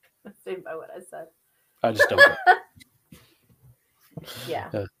 Stand by what I said. I just don't. Yeah.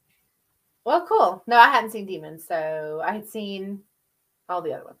 Well, cool. No, I hadn't seen Demons, so I had seen all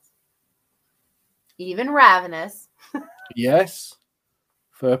the other ones. Even Ravenous. Yes.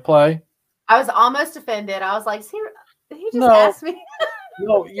 Fair play. I was almost offended. I was like, he just asked me.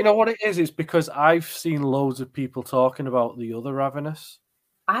 No, you know what it is? It's because I've seen loads of people talking about the other Ravenous.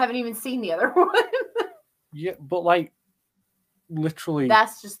 I haven't even seen the other one. Yeah, but literally,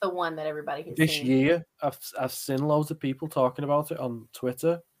 that's just the one that everybody has this year. I've seen loads of people talking about it on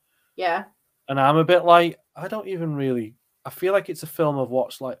Twitter. Yeah, and I'm a bit like, I don't even really. I feel like it's a film I've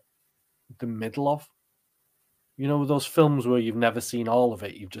watched the middle of. Those films where you've never seen all of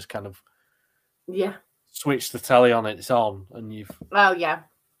it. You've just kind of switched the telly on, it's on, and you've. Oh yeah.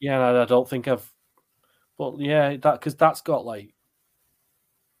 Yeah, I don't think I've. But yeah, because that's got a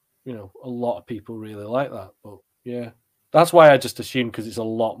lot of people really like that. But yeah. That's why I just assumed because it's a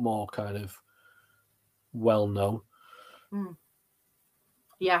lot more kind of well known. Mm.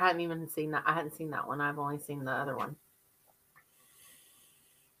 Yeah, I hadn't even seen that. I hadn't seen that one. I've only seen the other one.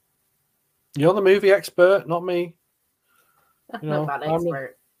 You're the movie expert, not me. I'm not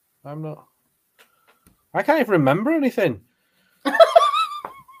expert. I'm not. I can't even remember anything.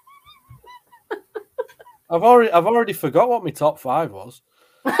 I've already forgot what my top 5 was.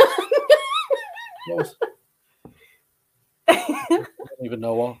 I don't even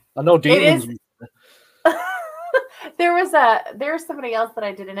know what. I know Demons. There's somebody else that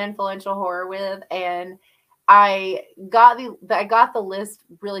I did an influential horror with, and I got the list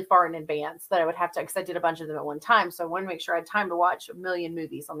really far in advance that I would have to, because I did a bunch of them at one time. So I wanted to make sure I had time to watch a million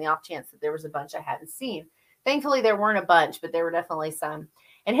movies on the off chance that there was a bunch I hadn't seen. Thankfully, there weren't a bunch, but there were definitely some.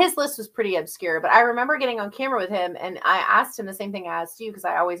 And his list was pretty obscure. But I remember getting on camera with him, and I asked him the same thing I asked you, because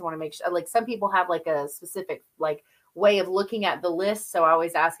I always want to make sure, some people have a specific way of looking at the list. So I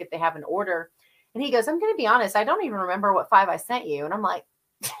always ask if they have an order. And he goes, I'm going to be honest, I don't even remember what 5 I sent you. And I'm like,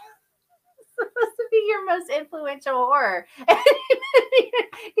 supposed to be your most influential horror. He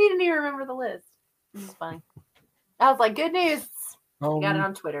didn't even remember the list. This is funny. I was like, good news. I got it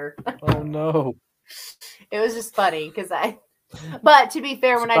on Twitter. Oh no. It was just funny because but to be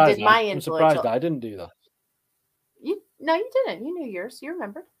fair, when I did my influential. I'm surprised I didn't do that. No, you didn't. You knew yours. You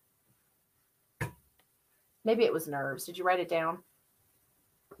remembered. Maybe it was nerves. Did you write it down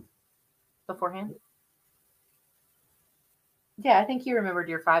beforehand? Yeah, I think you remembered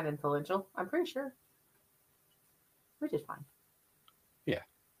your 5 influential. I'm pretty sure. We did fine. Yeah.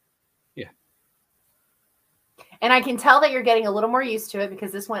 And I can tell that you're getting a little more used to it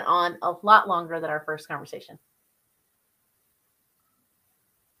because this went on a lot longer than our first conversation.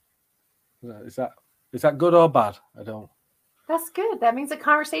 Is that good or bad? I don't. That's good. That means the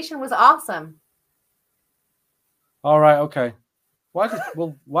conversation was awesome. All right. Okay. Why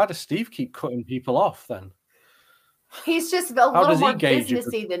does Steve keep cutting people off then? He's just a little more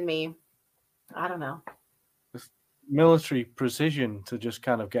businessy than me. I don't know. Military precision to just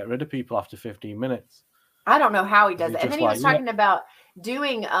kind of get rid of people after 15 minutes. I don't know how he does it. And then he was talking about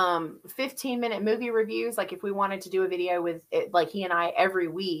doing 15-minute movie reviews. Like if we wanted to do a video with it, he and I every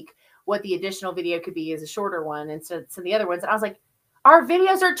week, what the additional video could be is a shorter one instead of the other ones. And I was like, our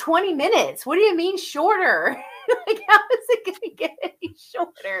videos are 20 minutes. What do you mean shorter? How is it going to get any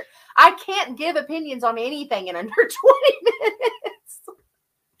shorter? I can't give opinions on anything in under 20 minutes.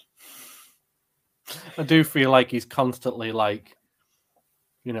 I do feel like he's constantly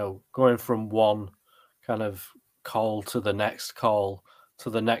going from one kind of call to the next call to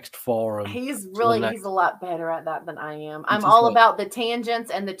the next forum. He's a lot better at that than I am. I'm all about the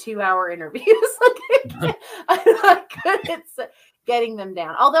tangents and the 2-hour interviews. getting them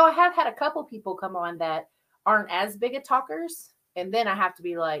down. Although I have had a couple people come on that aren't as big of talkers, and then I have to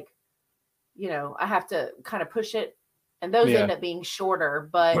be like, I have to kind of push it, and those end up being shorter.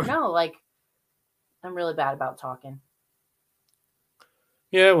 But no, like, I'm really bad about talking.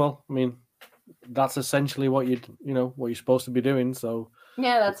 Yeah, well, I mean, that's essentially what what you're supposed to be doing. So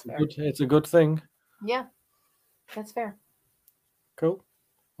yeah, that's fair. It's a good thing. Yeah, that's fair. Cool.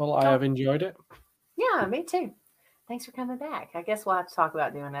 Well, I have enjoyed it. Yeah, me too. Thanks for coming back. I guess we'll have to talk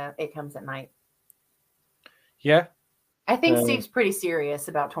about doing It Comes at Night. Yeah. I think Steve's pretty serious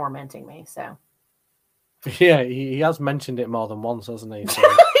about tormenting me, so. Yeah, he has mentioned it more than once, hasn't he? So.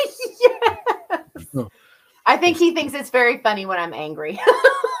 Yes. I think he thinks it's very funny when I'm angry.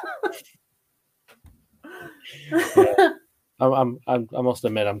 Yeah. I must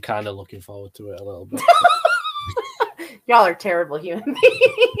admit, I'm kind of looking forward to it a little bit. Y'all are terrible human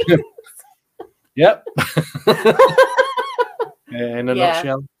beings. Yep. In a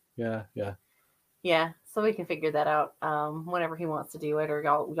nutshell. Yeah. Yeah. So we can figure that out whenever he wants to do it, or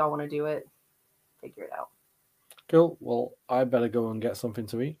y'all want to do it. Figure it out. Cool. Well, I better go and get something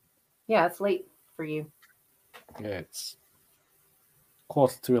to eat. Yeah, it's late for you. Yeah, it's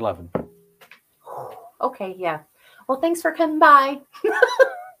 11:15. Okay, yeah. Well, thanks for coming by.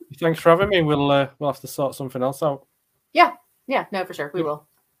 Thanks for having me. We'll have to sort something else out. Yeah. Yeah, no, for sure. We will.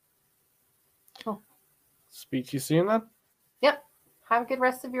 Cool. Speak to you soon then. Yep. Have a good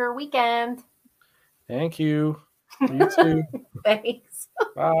rest of your weekend. Thank you. You too. Thanks.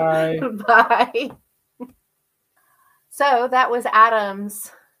 Bye. Bye. So that was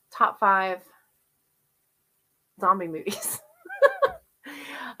Adam's top 5 zombie movies.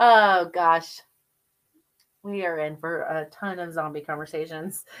 Oh, gosh. We are in for a ton of zombie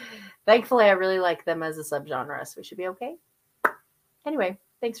conversations. Thankfully, I really like them as a subgenre, so we should be okay. Anyway,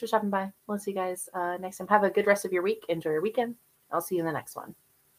 thanks for stopping by. We'll see you guys next time. Have a good rest of your week. Enjoy your weekend. I'll see you in the next one.